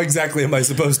 how exactly am I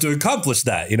supposed to accomplish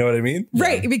that? You know what I mean?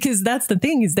 Right. Because that's the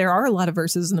thing, is there are a lot of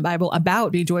verses in the Bible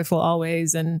about be joyful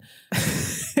always. And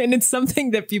and it's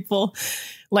something that people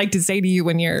like to say to you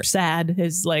when you're sad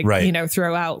is like, you know,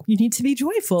 throw out, you need to be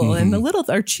joyful and the little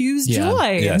or choose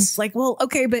joy. Yes. And it's like, well,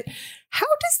 okay, but how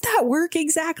does that work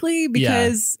exactly?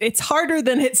 Because it's harder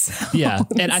than it sounds. Yeah.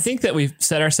 And I think that we've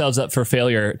set ourselves up for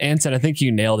failure. Ansen, I think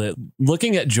you nailed it.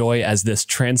 Looking at joy as this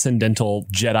transcendental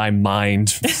Jedi mind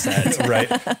set, right?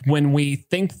 When we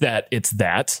think that it's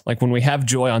that, like when we have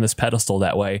joy on this pedestal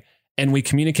that way, and we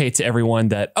communicate to everyone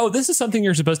that, oh, this is something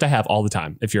you're supposed to have all the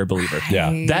time if you're a believer.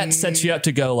 Yeah. That sets you up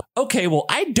to go, okay, well,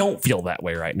 I don't feel that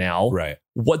way right now. Right.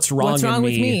 What's wrong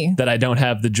with me that I don't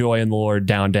have the joy in the Lord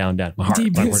down my heart?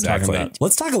 Deep Like we're talking about.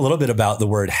 Let's talk a little bit about the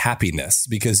word happiness,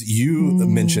 because you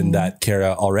mentioned that,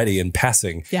 Kara, already in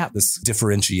passing, this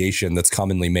differentiation that's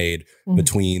commonly made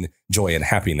between joy and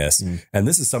happiness. And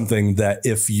this is something that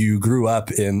if you grew up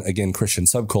in, again, Christian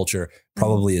subculture,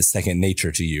 probably is second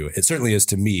nature to you. It certainly is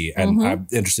to me. And I'm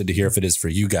interested to hear if it is for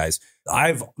you guys.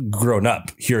 I've grown up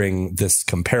hearing this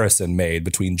comparison made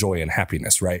between joy and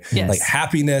happiness, right? Yes. Like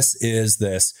happiness is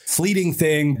this fleeting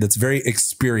thing that's very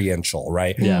experiential,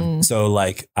 right? Yeah. So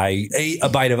like I ate a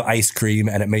bite of ice cream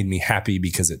and it made me happy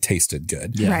because it tasted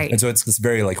good. Yeah. Right. And so it's this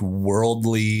very like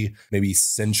worldly, maybe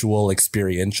sensual,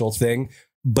 experiential thing.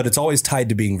 But it's always tied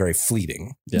to being very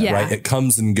fleeting, right? It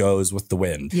comes and goes with the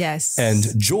wind. Yes. And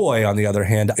joy, on the other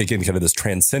hand, again, kind of this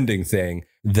transcending thing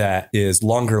that is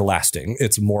longer lasting.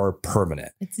 It's more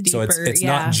permanent. It's deeper, so it's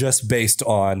not just based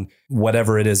on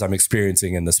whatever it is I'm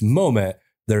experiencing in this moment.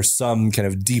 There's some kind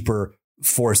of deeper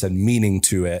force and meaning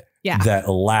to it that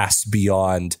lasts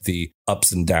beyond the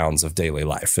ups and downs of daily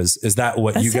life. Is that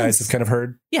what you guys have kind of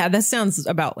heard? Yeah, that sounds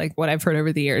about like what I've heard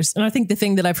over the years. And I think the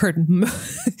thing that I've heard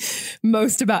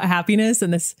most about happiness,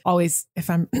 and this always, if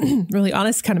I'm really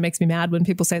honest, kind of makes me mad when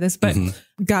people say this, but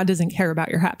God doesn't care about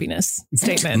your happiness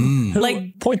statement.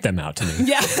 Like, point them out to me.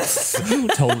 Yeah. Who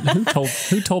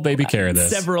told baby Kara this?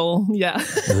 Several. Yeah.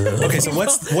 Okay. So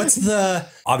what's the,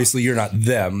 obviously you're not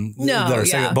them that are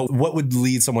saying it, but what would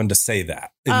lead someone to say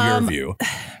that in your view?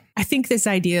 I think this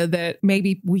idea that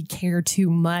maybe we care too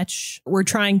much, we're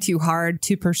trying too hard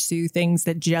to pursue things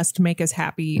that just make us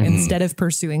happy instead of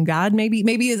pursuing God.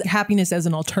 Maybe is happiness as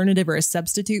an alternative or a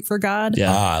substitute for God.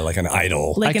 Yeah. Like an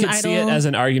idol. Like I an could see idol. it as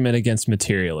an argument against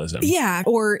materialism. Yeah.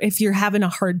 Or if you're having a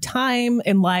hard time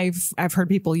in life, I've heard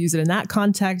people use it in that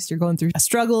context. You're going through a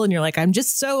struggle and you're like, I'm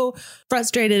just so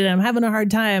frustrated and I'm having a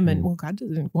hard time. And well, God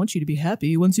doesn't want you to be happy.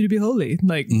 He wants you to be holy.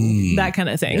 Like that kind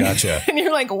of thing. Gotcha. And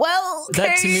you're like, well, okay.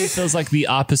 That to me me, it feels like the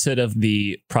opposite of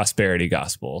the prosperity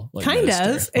gospel. Like Kind minister.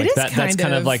 of. It is That's kind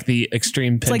kind of of. like the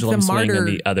extreme It's like the pendulum swing in martyr-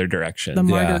 the other direction. The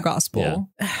martyr Yeah. gospel.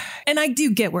 And I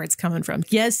do get where it's coming from.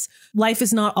 Yes, life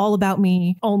is not all about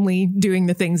me only doing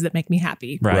the things that make me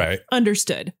happy. Right.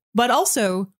 Understood. But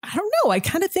also, I don't know. I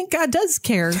kind of think God does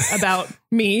care about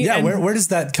me. Yeah, and where does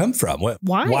that come from?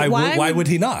 Why Would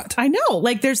he not? I know.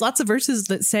 Like there's lots of verses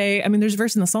that say, I mean, there's a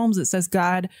verse in the Psalms that says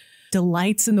God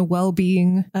delights in the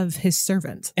well-being of his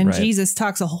servant. And Right. Jesus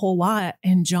talks a whole lot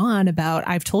in John about,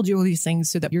 I've told you all these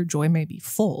things so that your joy may be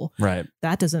full. Right.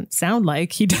 That doesn't sound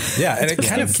like he does. Yeah, and it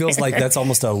kind of feels like that's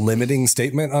almost a limiting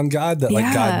statement on God, that like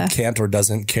Yeah. God can't or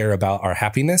doesn't care about our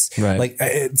happiness. Right. Like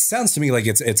it sounds to me like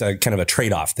it's a kind of a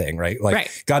trade-off thing, right? Like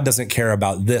Right. God doesn't care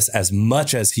about this as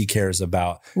much as he cares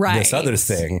about Right. this other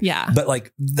thing. Yeah. But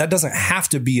like that doesn't have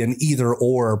to be an either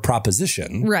or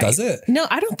proposition, Right. does it? No,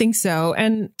 I don't think so.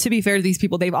 And to be fair to these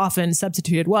people, they've often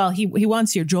substituted, well, he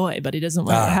wants your joy, but he doesn't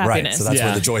want your Right. happiness. So that's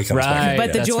where the joy comes back. Right. in.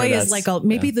 But the That's joy where is that's- like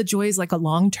the joy is like a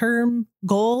long-term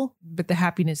goal, but the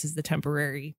happiness is the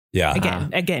temporary. Yeah.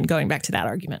 Again, going back to that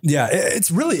argument. Yeah, it's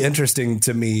really interesting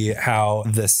to me how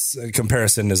this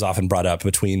comparison is often brought up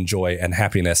between joy and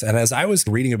happiness. And as I was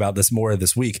reading about this more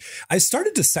this week, I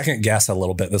started to second guess a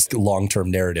little bit this long-term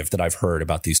narrative that I've heard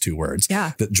about these two words.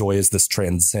 Yeah. That joy is this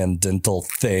transcendental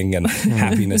thing and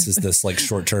happiness is this like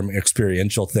short-term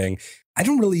experiential thing. I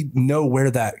don't really know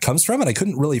where that comes from, and I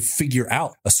couldn't really figure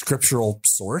out a scriptural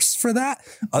source for that,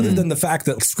 other than the fact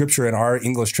that scripture in our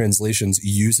English translations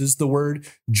uses the word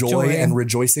joy and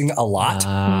rejoicing a lot,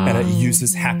 and it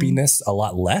uses happiness a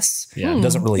lot less. Yeah. It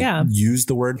doesn't really Yeah. use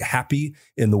the word happy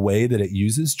in the way that it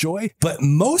uses joy. But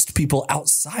most people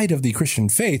outside of the Christian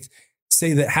faith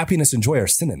say that happiness and joy are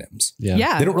synonyms.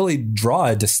 Yeah. They don't really draw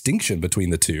a distinction between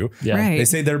the two. Yeah. Right. They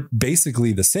say they're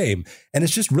basically the same. And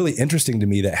it's just really interesting to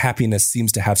me that happiness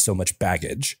seems to have so much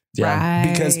baggage. Yeah.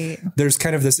 Right. Because there's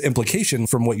kind of this implication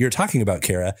from what you're talking about,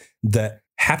 Kara, that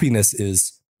happiness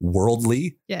is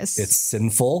worldly, Yes. it's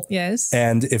sinful. Yes.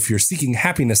 And if you're seeking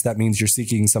happiness, that means you're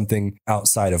seeking something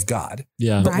outside of God.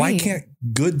 Yeah. But why Right. can't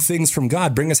good things from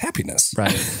God bring us happiness?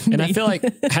 Right. And I feel like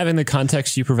having the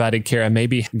context you provided, Kara,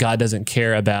 maybe God doesn't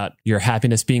care about your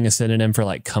happiness being a synonym for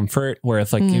like comfort, where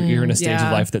if like you're in a stage of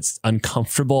yeah. life that's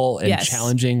uncomfortable and Yes.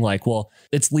 challenging, like, well,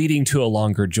 it's leading to a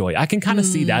longer joy. I can kind of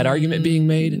see that argument being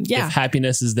made. Yeah. If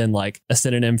happiness is then like a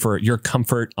synonym for your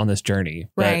comfort on this journey.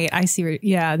 But Right. I see.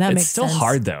 That It's makes still sense.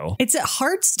 hard though. It's a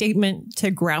hard statement to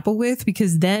grapple with,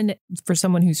 because then for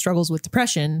someone who struggles with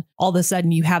depression, all of a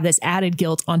sudden you have this added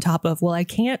guilt on top of, well, I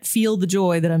can't feel the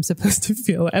joy that I'm supposed to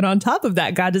feel. And on top of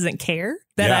that, God doesn't care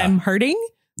that Yeah. I'm hurting.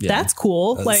 Yeah. That's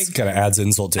cool. That kind of adds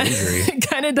insult to injury. It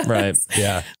kind of does. Right.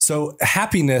 Yeah. So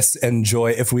happiness and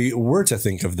joy, if we were to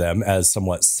think of them as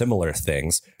somewhat similar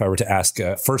things, if I were to ask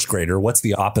a first grader, what's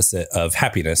the opposite of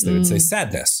happiness? They would say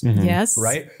sadness. Yes.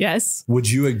 Right? Yes.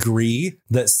 Would you agree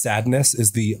that sadness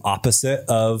is the opposite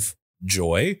of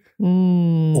joy,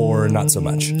 or not so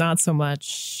much? Not so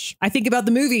much. I think about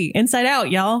the movie Inside Out,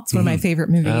 y'all. It's one of my favorite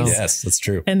movies. Oh. Yes, that's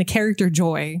true. And the character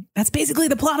Joy, that's basically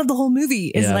the plot of the whole movie,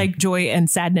 is Yeah. like joy and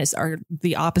sadness are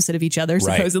the opposite of each other,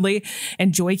 Right. supposedly.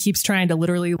 And Joy keeps trying to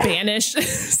literally banish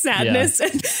sadness.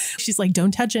 And she's like,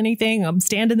 don't touch anything.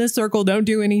 Stand in this circle. Don't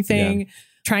do anything.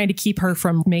 Trying to keep her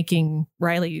from making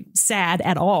Riley sad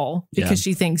at all, because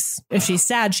she thinks if she's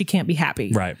sad, she can't be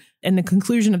happy. Right. And the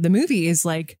conclusion of the movie is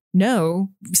like, no,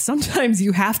 sometimes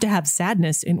you have to have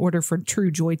sadness in order for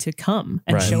true joy to come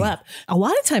and Right. show up. A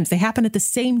lot of times they happen at the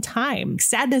same time.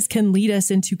 Sadness can lead us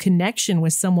into connection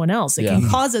with someone else. It can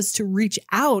cause us to reach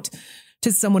out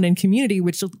to someone in community,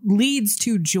 which leads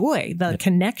to joy, the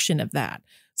connection of that.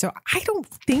 So I don't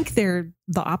think they're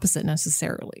the opposite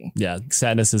necessarily. Yeah.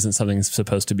 Sadness isn't something that's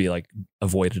supposed to be like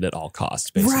avoided at all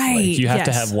costs, basically. Right, You have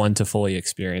to yes. have one to fully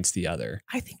experience the other.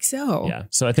 I think so. Yeah.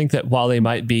 So I think that while they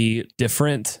might be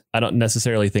different, I don't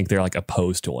necessarily think they're like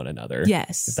opposed to one another.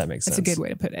 Yes. If that makes That's sense. a good way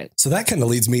to put it. So that kind of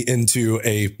leads me into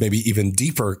a maybe even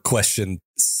deeper question.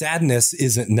 Sadness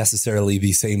isn't necessarily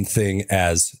the same thing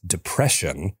as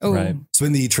depression. Oh, Right. So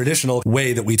in the traditional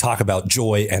way that we talk about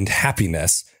joy and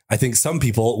happiness, I think some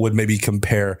people would maybe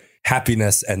compare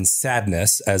happiness and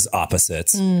sadness as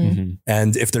opposites. Mhm.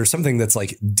 And if there's something that's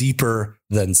like deeper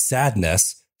than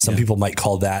sadness, some people might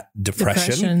call that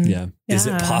depression. Yeah. Is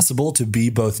it possible to be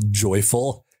both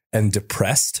joyful and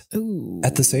depressed Ooh.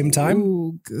 at the same time?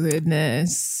 Oh,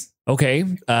 goodness. Okay.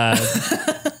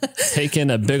 Taking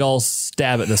a big old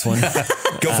stab at this one.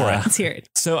 Go for it. Let's hear it.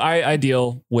 So I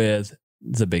deal with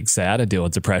the big sad. I deal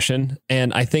with depression.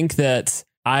 And I think that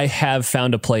I have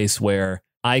found a place where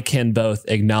I can both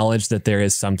acknowledge that there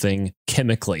is something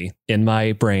chemically in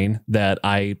my brain that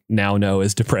I now know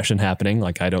is depression happening.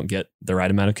 Like I don't get the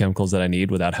right amount of chemicals that I need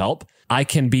without help. I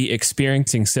can be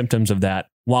experiencing symptoms of that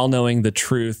while knowing the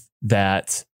truth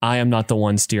that I am not the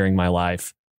one steering my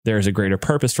life. There is a greater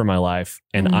purpose for my life,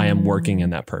 and I am working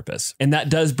in that purpose. And that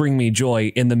does bring me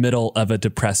joy in the middle of a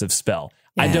depressive spell.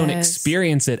 Yes. I don't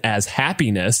experience it as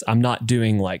happiness. I'm not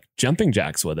doing like jumping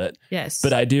jacks with it. Yes.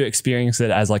 But I do experience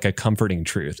it as like a comforting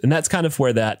truth. And that's kind of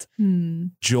where that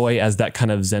joy as that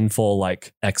kind of zenful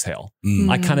like exhale.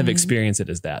 I kind of experience it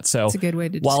as that. So it's a good way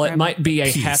to while it might be a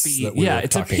peace happy,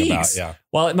 it's a peace.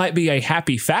 While it might be a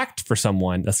happy fact for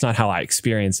someone, that's not how I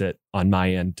experience it on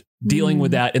my end. Dealing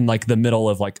with that in like the middle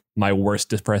of like my worst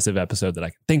depressive episode that I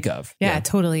can think of. Yeah,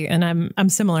 totally. And I'm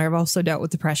similar. I've also dealt with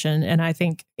depression. And I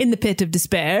think in the pit of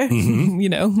despair, you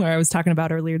know, where I was talking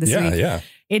about earlier this week,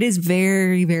 it is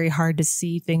very, very hard to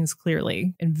see things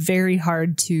clearly and very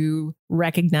hard to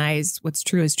recognize what's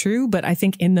true as true. But I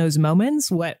think in those moments,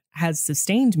 what has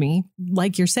sustained me,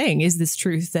 like you're saying, is this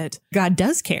truth that God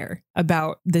does care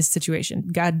about this situation.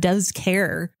 God does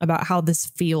care about how this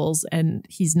feels, and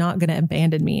he's not going to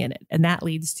abandon me in it. And that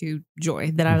leads to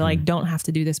joy that I like don't have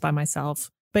to do this by myself.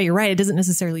 But you're right. It doesn't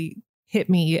necessarily hit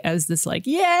me as this like,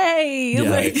 yay. Yeah.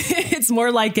 Like it's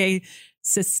more like a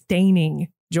sustaining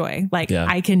joy. Like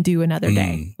I can do another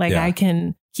day. Like I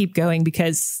can keep going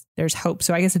because there's hope.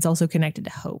 So I guess it's also connected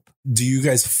to hope. Do you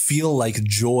guys feel like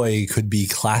joy could be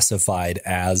classified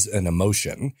as an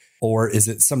emotion, or is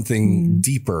it something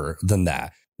deeper than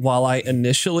that? While I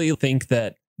initially think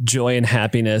that joy and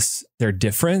happiness, they're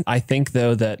different, I think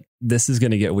though that this is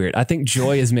going to get weird. I think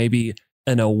joy is maybe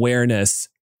an awareness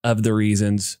of the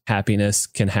reasons happiness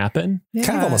can happen. Yeah,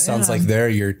 kind of almost sounds like there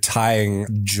you're tying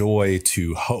joy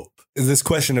to hope. This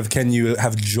question of can you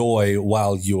have joy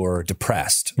while you're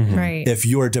depressed? Right. If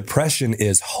your depression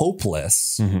is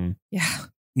hopeless,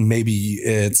 maybe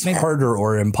it's harder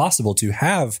or impossible to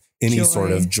have any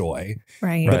sort of joy.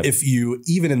 Right. But if you,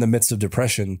 even in the midst of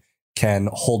depression, can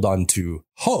hold on to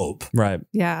hope. Right.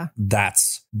 Yeah.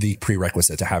 That's the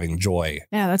prerequisite to having joy.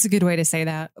 Yeah, that's a good way to say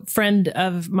that. A friend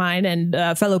of mine and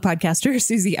fellow podcaster,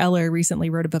 Susie Eller, recently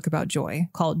wrote a book about joy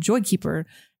called Joy Keeper.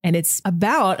 And it's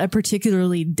about a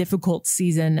particularly difficult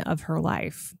season of her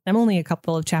life. I'm only a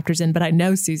couple of chapters in, but I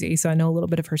know Susie, so I know a little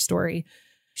bit of her story.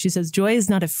 She says, joy is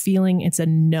not a feeling, it's a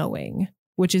knowing,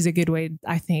 which is a good way,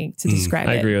 I think, to describe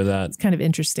it. I agree with that. It's kind of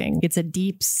interesting. It's a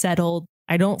deep, settled,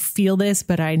 I don't feel this,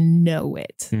 but I know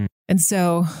it. And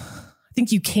so I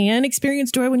think you can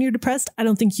experience joy when you're depressed. I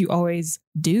don't think you always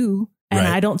do. And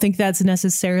I don't think that's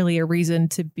necessarily a reason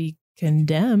to be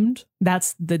condemned.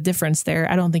 That's the difference there.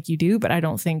 I don't think you do, but I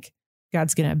don't think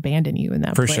God's going to abandon you in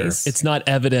that place. For sure. It's not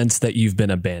evidence that you've been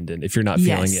abandoned if you're not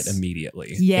feeling it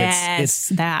immediately. Yes, it's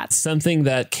that. Something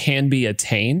that can be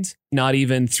attained, not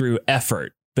even through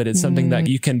effort, but it's something that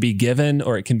you can be given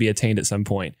or it can be attained at some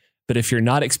point. But if you're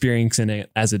not experiencing it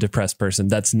as a depressed person,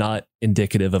 that's not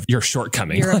indicative of your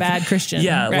shortcoming. You're a bad Christian.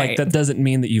 Like that doesn't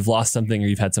mean that you've lost something or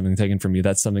you've had something taken from you.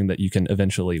 That's something that you can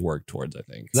eventually work towards, I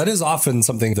think. That is often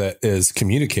something that is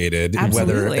communicated,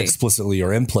 whether explicitly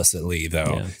or implicitly,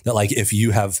 though. Yeah. That like if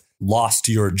you have lost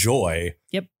your joy,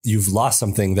 you've lost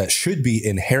something that should be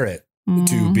inherent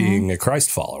to being a Christ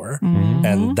follower.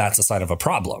 And that's a sign of a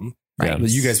problem. Right. Yeah.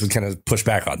 You guys would kind of push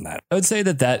back on that. I would say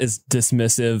that that is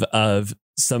dismissive of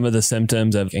some of the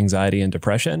symptoms of anxiety and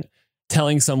depression.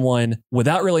 Telling someone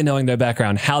without really knowing their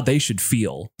background how they should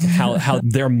feel, how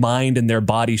their mind and their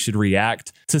body should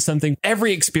react to something.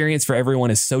 Every experience for everyone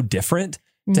is so different.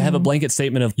 To have a blanket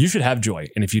statement of you should have joy.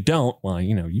 And if you don't, well,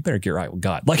 you know, you better get right with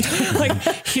God. Like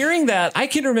hearing that, I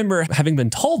can remember having been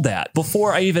told that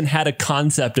before I even had a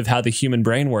concept of how the human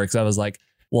brain works. I was like,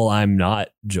 well, I'm not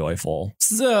joyful.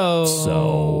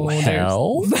 So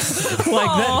hell. Like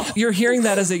that, you're hearing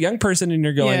that as a young person and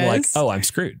you're going like, oh, I'm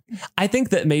screwed. I think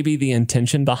that maybe the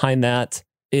intention behind that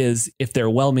is if they're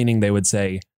well-meaning, they would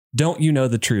say, don't you know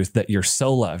the truth that you're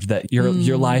so loved, that your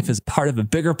life is part of a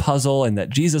bigger puzzle and that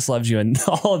Jesus loves you and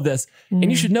all of this. And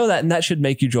you should know that. And that should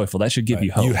make you joyful. That should give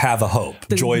you hope. You have a hope.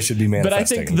 Joy should be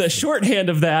manifesting. But I think the shorthand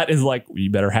of that is like, well, you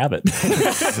better have it.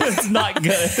 It's not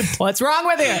good. What's wrong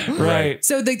with you? Right.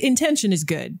 So the intention is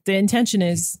good. The intention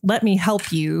is let me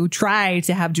help you try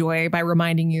to have joy by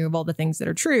reminding you of all the things that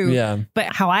are true. Yeah.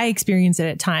 But how I experience it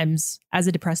at times as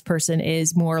a depressed person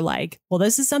is more like, well,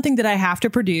 this is something that I have to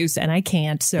produce and I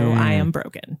can't. So I am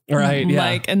broken. Right. Yeah.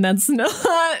 Like, and that's not,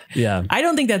 I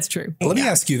don't think that's true. Let me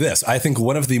ask you this. I think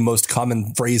one of the most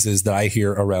common phrases that I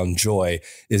hear around joy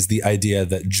is the idea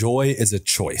that joy is a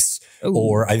choice. Ooh.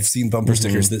 Or I've seen bumper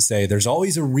stickers that say there's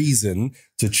always a reason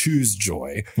to choose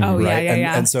joy. Oh, right?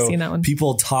 yeah. And so Seen that one.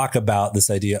 people talk about this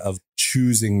idea of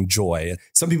choosing joy.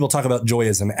 Some people talk about joy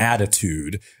as an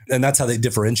attitude, and that's how they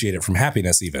differentiate it from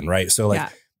happiness even, right? So like,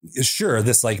 sure,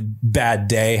 this like bad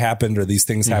day happened or these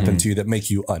things happen to you that make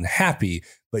you unhappy,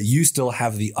 but you still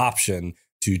have the option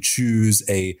to choose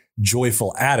a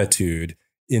joyful attitude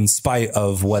in spite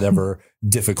of whatever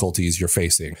difficulties you're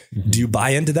facing. Do you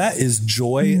buy into that? Is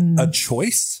joy a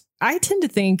choice? I tend to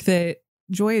think that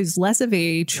joy is less of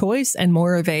a choice and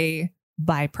more of a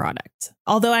byproduct.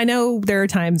 Although I know there are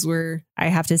times where I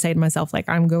have to say to myself, like,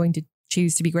 I'm going to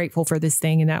choose to be grateful for this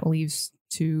thing, and that leads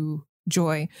to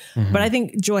joy. But I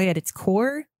think joy at its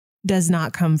core does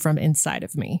not come from inside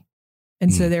of me.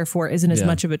 And so therefore isn't as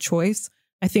much of a choice.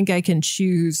 I think I can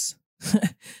choose,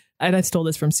 and I stole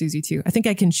this from Susie too. I think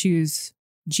I can choose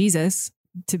Jesus,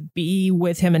 to be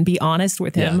with him and be honest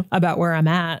with him about where I'm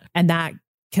at. And that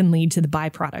can lead to the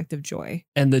byproduct of joy.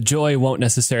 And the joy won't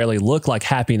necessarily look like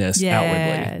happiness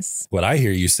outwardly. What I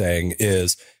hear you saying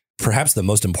is perhaps the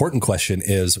most important question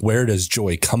is, where does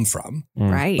joy come from?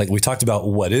 Right. Like we talked about,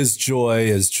 what is joy?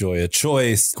 Is joy a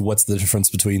choice? What's the difference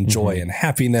between joy and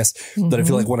happiness? But I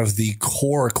feel like one of the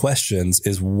core questions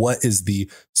is, what is the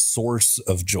source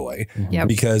of joy?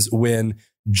 Because when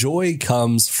joy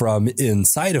comes from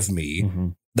inside of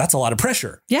me, that's a lot of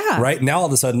pressure. Yeah. Right now, all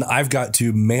of a sudden, I've got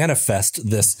to manifest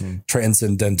this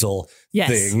transcendental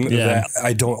thing that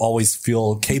I don't always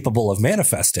feel capable of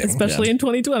manifesting. Especially in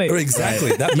 2020.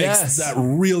 Exactly. That makes that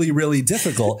really, really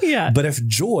difficult. But if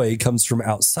joy comes from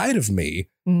outside of me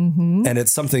and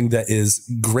it's something that is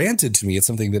granted to me, it's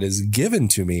something that is given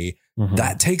to me,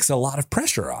 that takes a lot of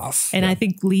pressure off. And I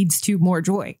think leads to more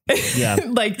joy.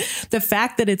 Like the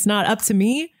fact that it's not up to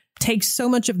me takes so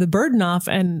much of the burden off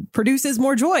and produces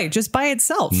more joy just by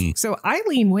itself. So I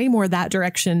lean way more that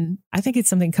direction. I think it's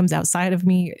something that comes outside of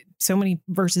me. So many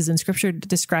verses in scripture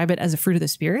describe it as a fruit of the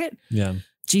spirit.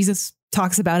 Jesus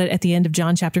talks about it at the end of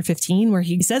John chapter 15, where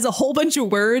he says a whole bunch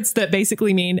of words that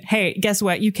basically mean, hey, guess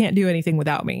what? You can't do anything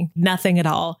without me. Nothing at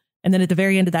all. And then at the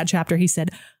very end of that chapter, he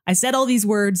said, I said all these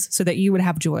words so that you would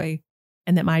have joy,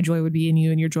 and that my joy would be in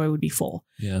you and your joy would be full.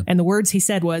 And the words he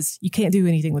said was, you can't do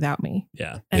anything without me.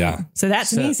 So that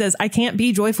to me says, I can't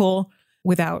be joyful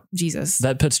without Jesus.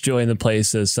 That puts joy in the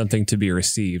place as something to be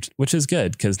received, which is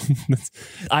good, because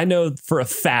I know for a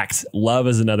fact, love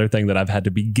is another thing that I've had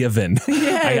to be given.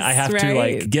 I have to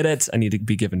like get it. I need to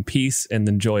be given peace and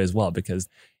then joy as well, because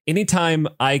anytime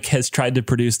Ike has tried to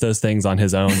produce those things on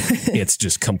his own, it's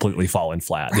just completely fallen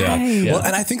flat. Well,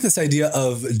 and I think this idea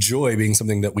of joy being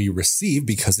something that we receive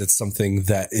because it's something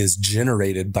that is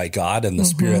generated by God and the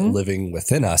Spirit living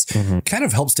within us kind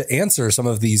of helps to answer some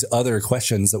of these other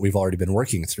questions that we've already been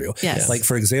working through. Like,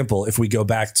 for example, if we go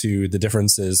back to the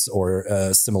differences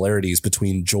or similarities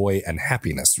between joy and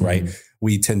happiness, right?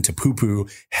 We tend to poo-poo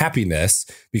happiness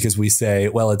because we say,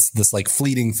 well, it's this like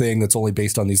fleeting thing that's only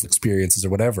based on these experiences or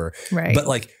whatever. But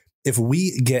like, if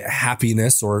we get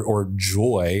happiness or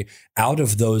joy out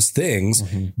of those things,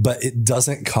 but it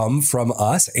doesn't come from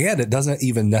us and it doesn't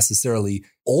even necessarily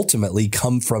ultimately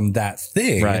come from that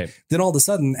thing, then all of a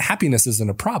sudden happiness isn't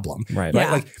a problem.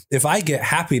 Like if I get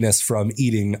happiness from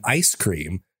eating ice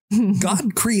cream,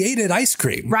 God created ice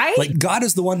cream, right? Like God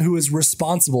is the one who is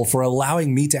responsible for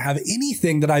allowing me to have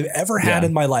anything that I've ever had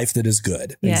in my life that is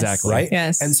good. Exactly. Right.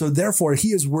 And so therefore he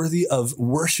is worthy of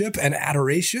worship and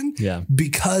adoration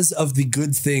because of the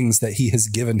good things that he has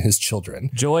given his children.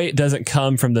 Joy doesn't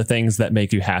come from the things that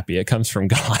make you happy. It comes from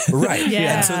God.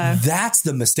 And so that's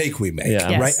the mistake we make.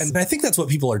 Right. And I think that's what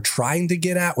people are trying to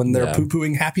get at when they're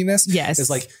poo-pooing happiness. Is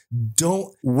like,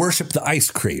 don't worship the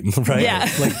ice cream, right?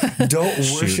 Like don't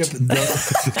worship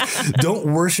don't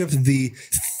worship the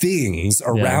things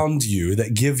around you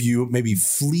that give you maybe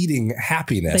fleeting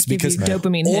happiness, because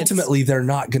dopamine ultimately hits. They're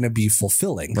not going to be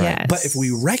fulfilling. But if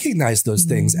we recognize those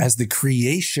things as the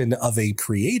creation of a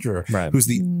creator who's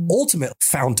the ultimate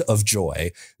fount of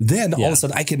joy, then all of a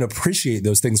sudden I can appreciate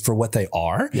those things for what they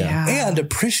are and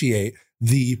appreciate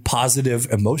the positive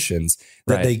emotions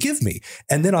that they give me.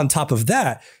 And then on top of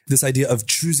that, this idea of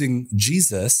choosing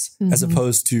Jesus as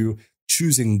opposed to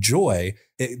choosing joy,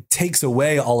 it takes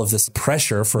away all of this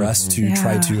pressure for us to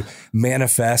try to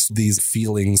manifest these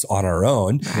feelings on our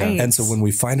own. And so when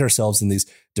we find ourselves in these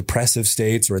depressive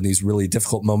states or in these really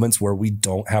difficult moments where we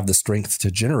don't have the strength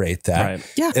to generate that,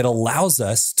 it allows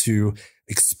us to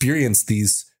experience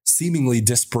these seemingly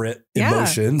disparate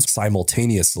emotions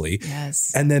simultaneously.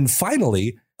 And then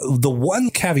finally, the one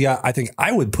caveat I think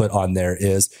I would put on there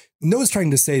is Noah's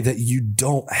trying to say that you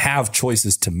don't have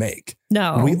choices to make.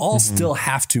 No. We all still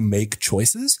have to make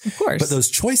choices. Of course. But those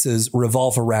choices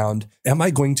revolve around, am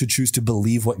I going to choose to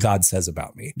believe what God says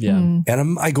about me? Yeah. And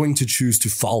am I going to choose to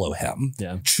follow him?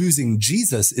 Yeah. Choosing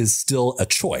Jesus is still a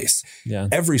choice Yeah.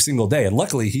 every single day. And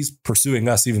luckily, he's pursuing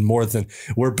us even more than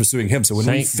we're pursuing him. So when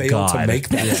we Thank fail to God. make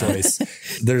that choice,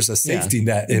 there's a safety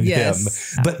net in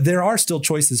Yes. him. But there are still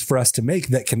choices for us to make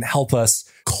that can help us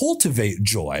cultivate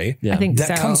joy Yeah. I think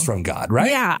that so. comes from God, right?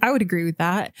 Yeah, I would agree with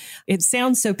that. It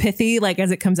sounds so pithy, like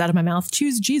as it comes out of my mouth,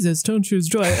 choose Jesus, don't choose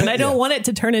joy. And I don't want it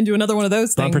to turn into another one of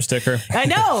those things. Bumper sticker. I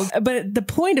know. But the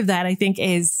point of that, I think,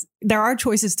 is there are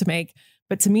choices to make.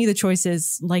 But to me, the choice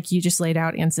is, like you just laid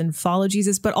out, Ansen, follow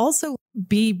Jesus, but also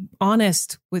be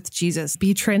honest with Jesus.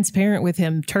 Be transparent with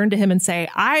him. Turn to him and say,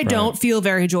 I don't feel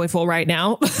very joyful right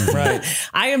now. Right.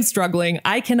 I am struggling.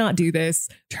 I cannot do this.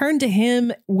 Turn to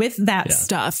him with that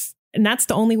stuff. And that's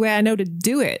the only way I know to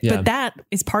do it. Yeah. But that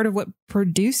is part of what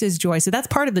produces joy. So that's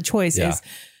part of the choice Yeah. is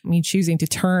me choosing to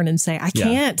turn and say, I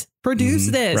can't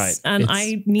produce this. Right. And It's-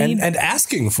 I need And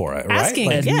asking for it, right? Asking,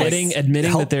 Like, yes. Admitting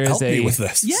help- that there is help me a with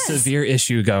this. Yes. severe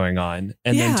issue going on,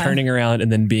 and then Yeah. turning around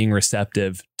and then being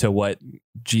receptive to what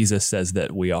Jesus says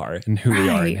that we are and who we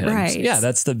are in Right, him. right. Yeah,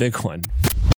 that's the big one.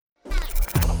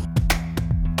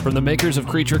 From the makers of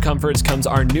Creature Comforts comes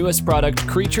our newest product,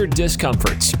 Creature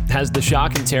Discomforts. Has the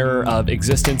shock and terror of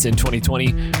existence in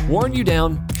 2020 worn you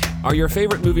down? Are your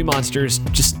favorite movie monsters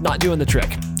just not doing the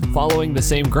trick? Following the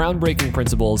same groundbreaking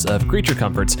principles of Creature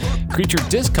Comforts, Creature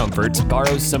Discomforts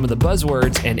borrows some of the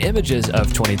buzzwords and images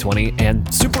of 2020 and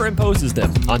superimposes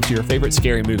them onto your favorite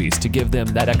scary movies to give them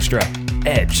that extra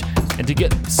edge and to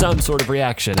get some sort of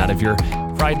reaction out of your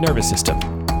fried nervous system.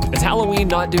 Is Halloween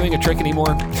not doing a trick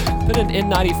anymore? Put an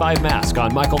N95 mask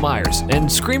on Michael Myers and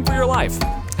scream for your life.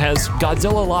 Has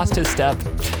Godzilla lost his step?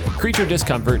 Creature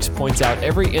Discomforts points out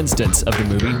every instance of the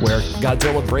movie where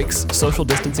Godzilla breaks social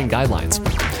distancing guidelines.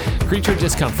 Creature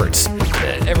Discomforts.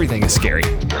 Everything is scary.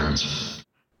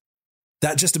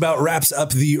 That just about wraps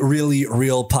up the Really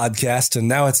Real podcast. And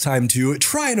now it's time to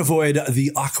try and avoid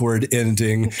the awkward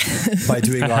ending by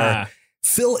doing our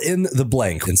fill in the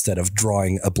blank instead of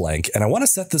drawing a blank. And I want to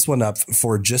set this one up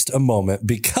for just a moment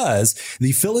because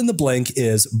the fill in the blank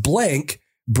is blank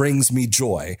brings me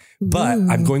joy, but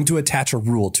I'm going to attach a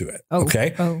rule to it. Oh,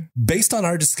 okay. oh. Based on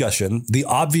our discussion, the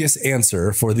obvious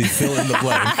answer for the fill in the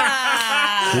blank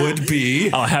would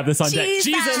be I'll have this on deck.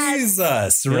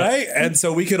 Jesus, right? And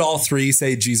so we could all three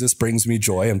say Jesus brings me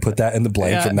joy and put that in the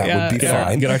blank, Yeah, and that yeah, would be yeah.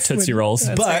 fine. Get our Tootsie Rolls.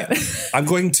 But I'm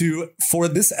going to, for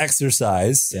this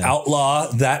exercise, outlaw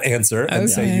that answer and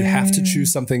say you have to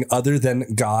choose something other than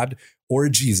God or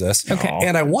Jesus. Okay.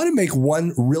 And I want to make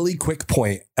one really quick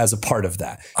point as a part of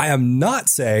that. I am not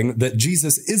saying that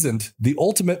Jesus isn't the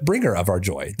ultimate bringer of our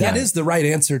joy. That is the right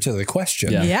answer to the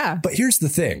question. Yeah. But here's the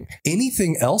thing.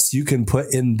 Anything else you can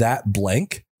put in that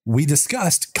blank we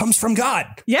discussed comes from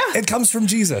God. Yeah. It comes from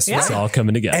Jesus. Yeah. Right? It's all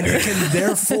coming together. And it can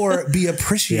therefore be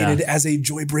appreciated as a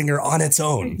joy bringer on its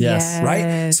own. Yes.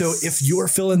 Right. So if your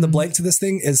fill in the blank to this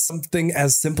thing is something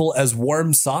as simple as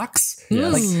warm socks,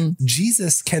 Yes. like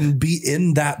Jesus can be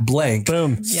in that blank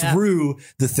Boom. through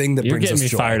the thing that You're brings getting us me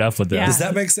joy. fired up with this. Yeah. Does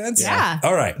that make sense? Yeah.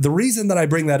 All right. The reason that I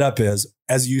bring that up is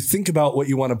as you think about what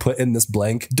you want to put in this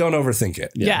blank, don't overthink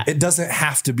it. Yeah. It doesn't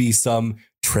have to be some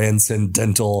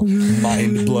transcendental,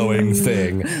 mind-blowing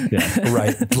thing. Yeah.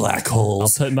 Right? Black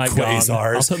holes, I'll put my gong-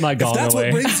 quasars. I'll put my gong If that's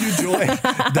away. what brings you joy,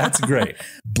 that's great.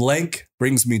 Blank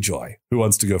brings me joy. Who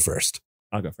wants to go first?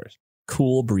 I'll go first.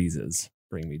 Cool breezes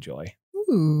bring me joy.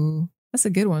 Ooh, that's a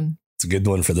good one. It's a good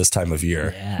one for this time of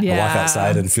year. Yeah. I walk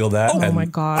outside and feel that. Oh and my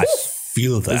gosh. I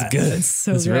feel that. It's good. It's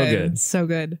so It's good. real good. So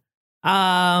good.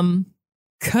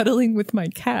 Cuddling with my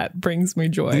cat brings me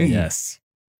joy. Yes.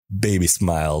 Baby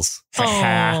smiles.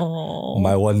 Oh.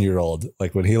 My 1-year-old,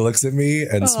 like when he looks at me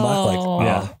and smiles, like, Oh.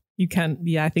 Yeah. You can,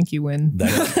 I think you win.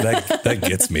 that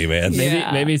gets me, man.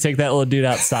 Yeah. Maybe take that little dude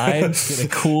outside, get a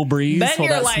cool breeze, Then while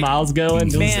you're that like, smile's going,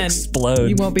 you'll man, just explode.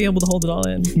 You won't be able to hold it all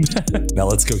in. Now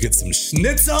let's go get some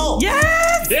schnitzel.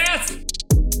 Yes! Yes!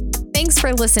 Thanks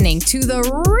for listening to the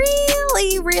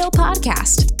Really Real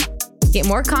podcast. Get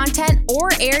more content or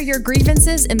air your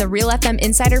grievances in the Real FM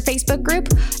Insider Facebook group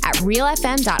at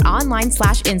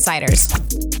realfm.online/insiders.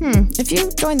 If you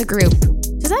join the group,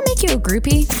 does that make you a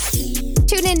groupie?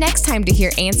 Tune in next time to hear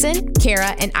Ansen,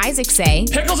 Kara, and Isaac say,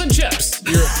 Pickles and chips.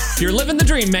 You're living the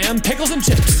dream, man. Pickles and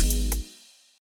chips.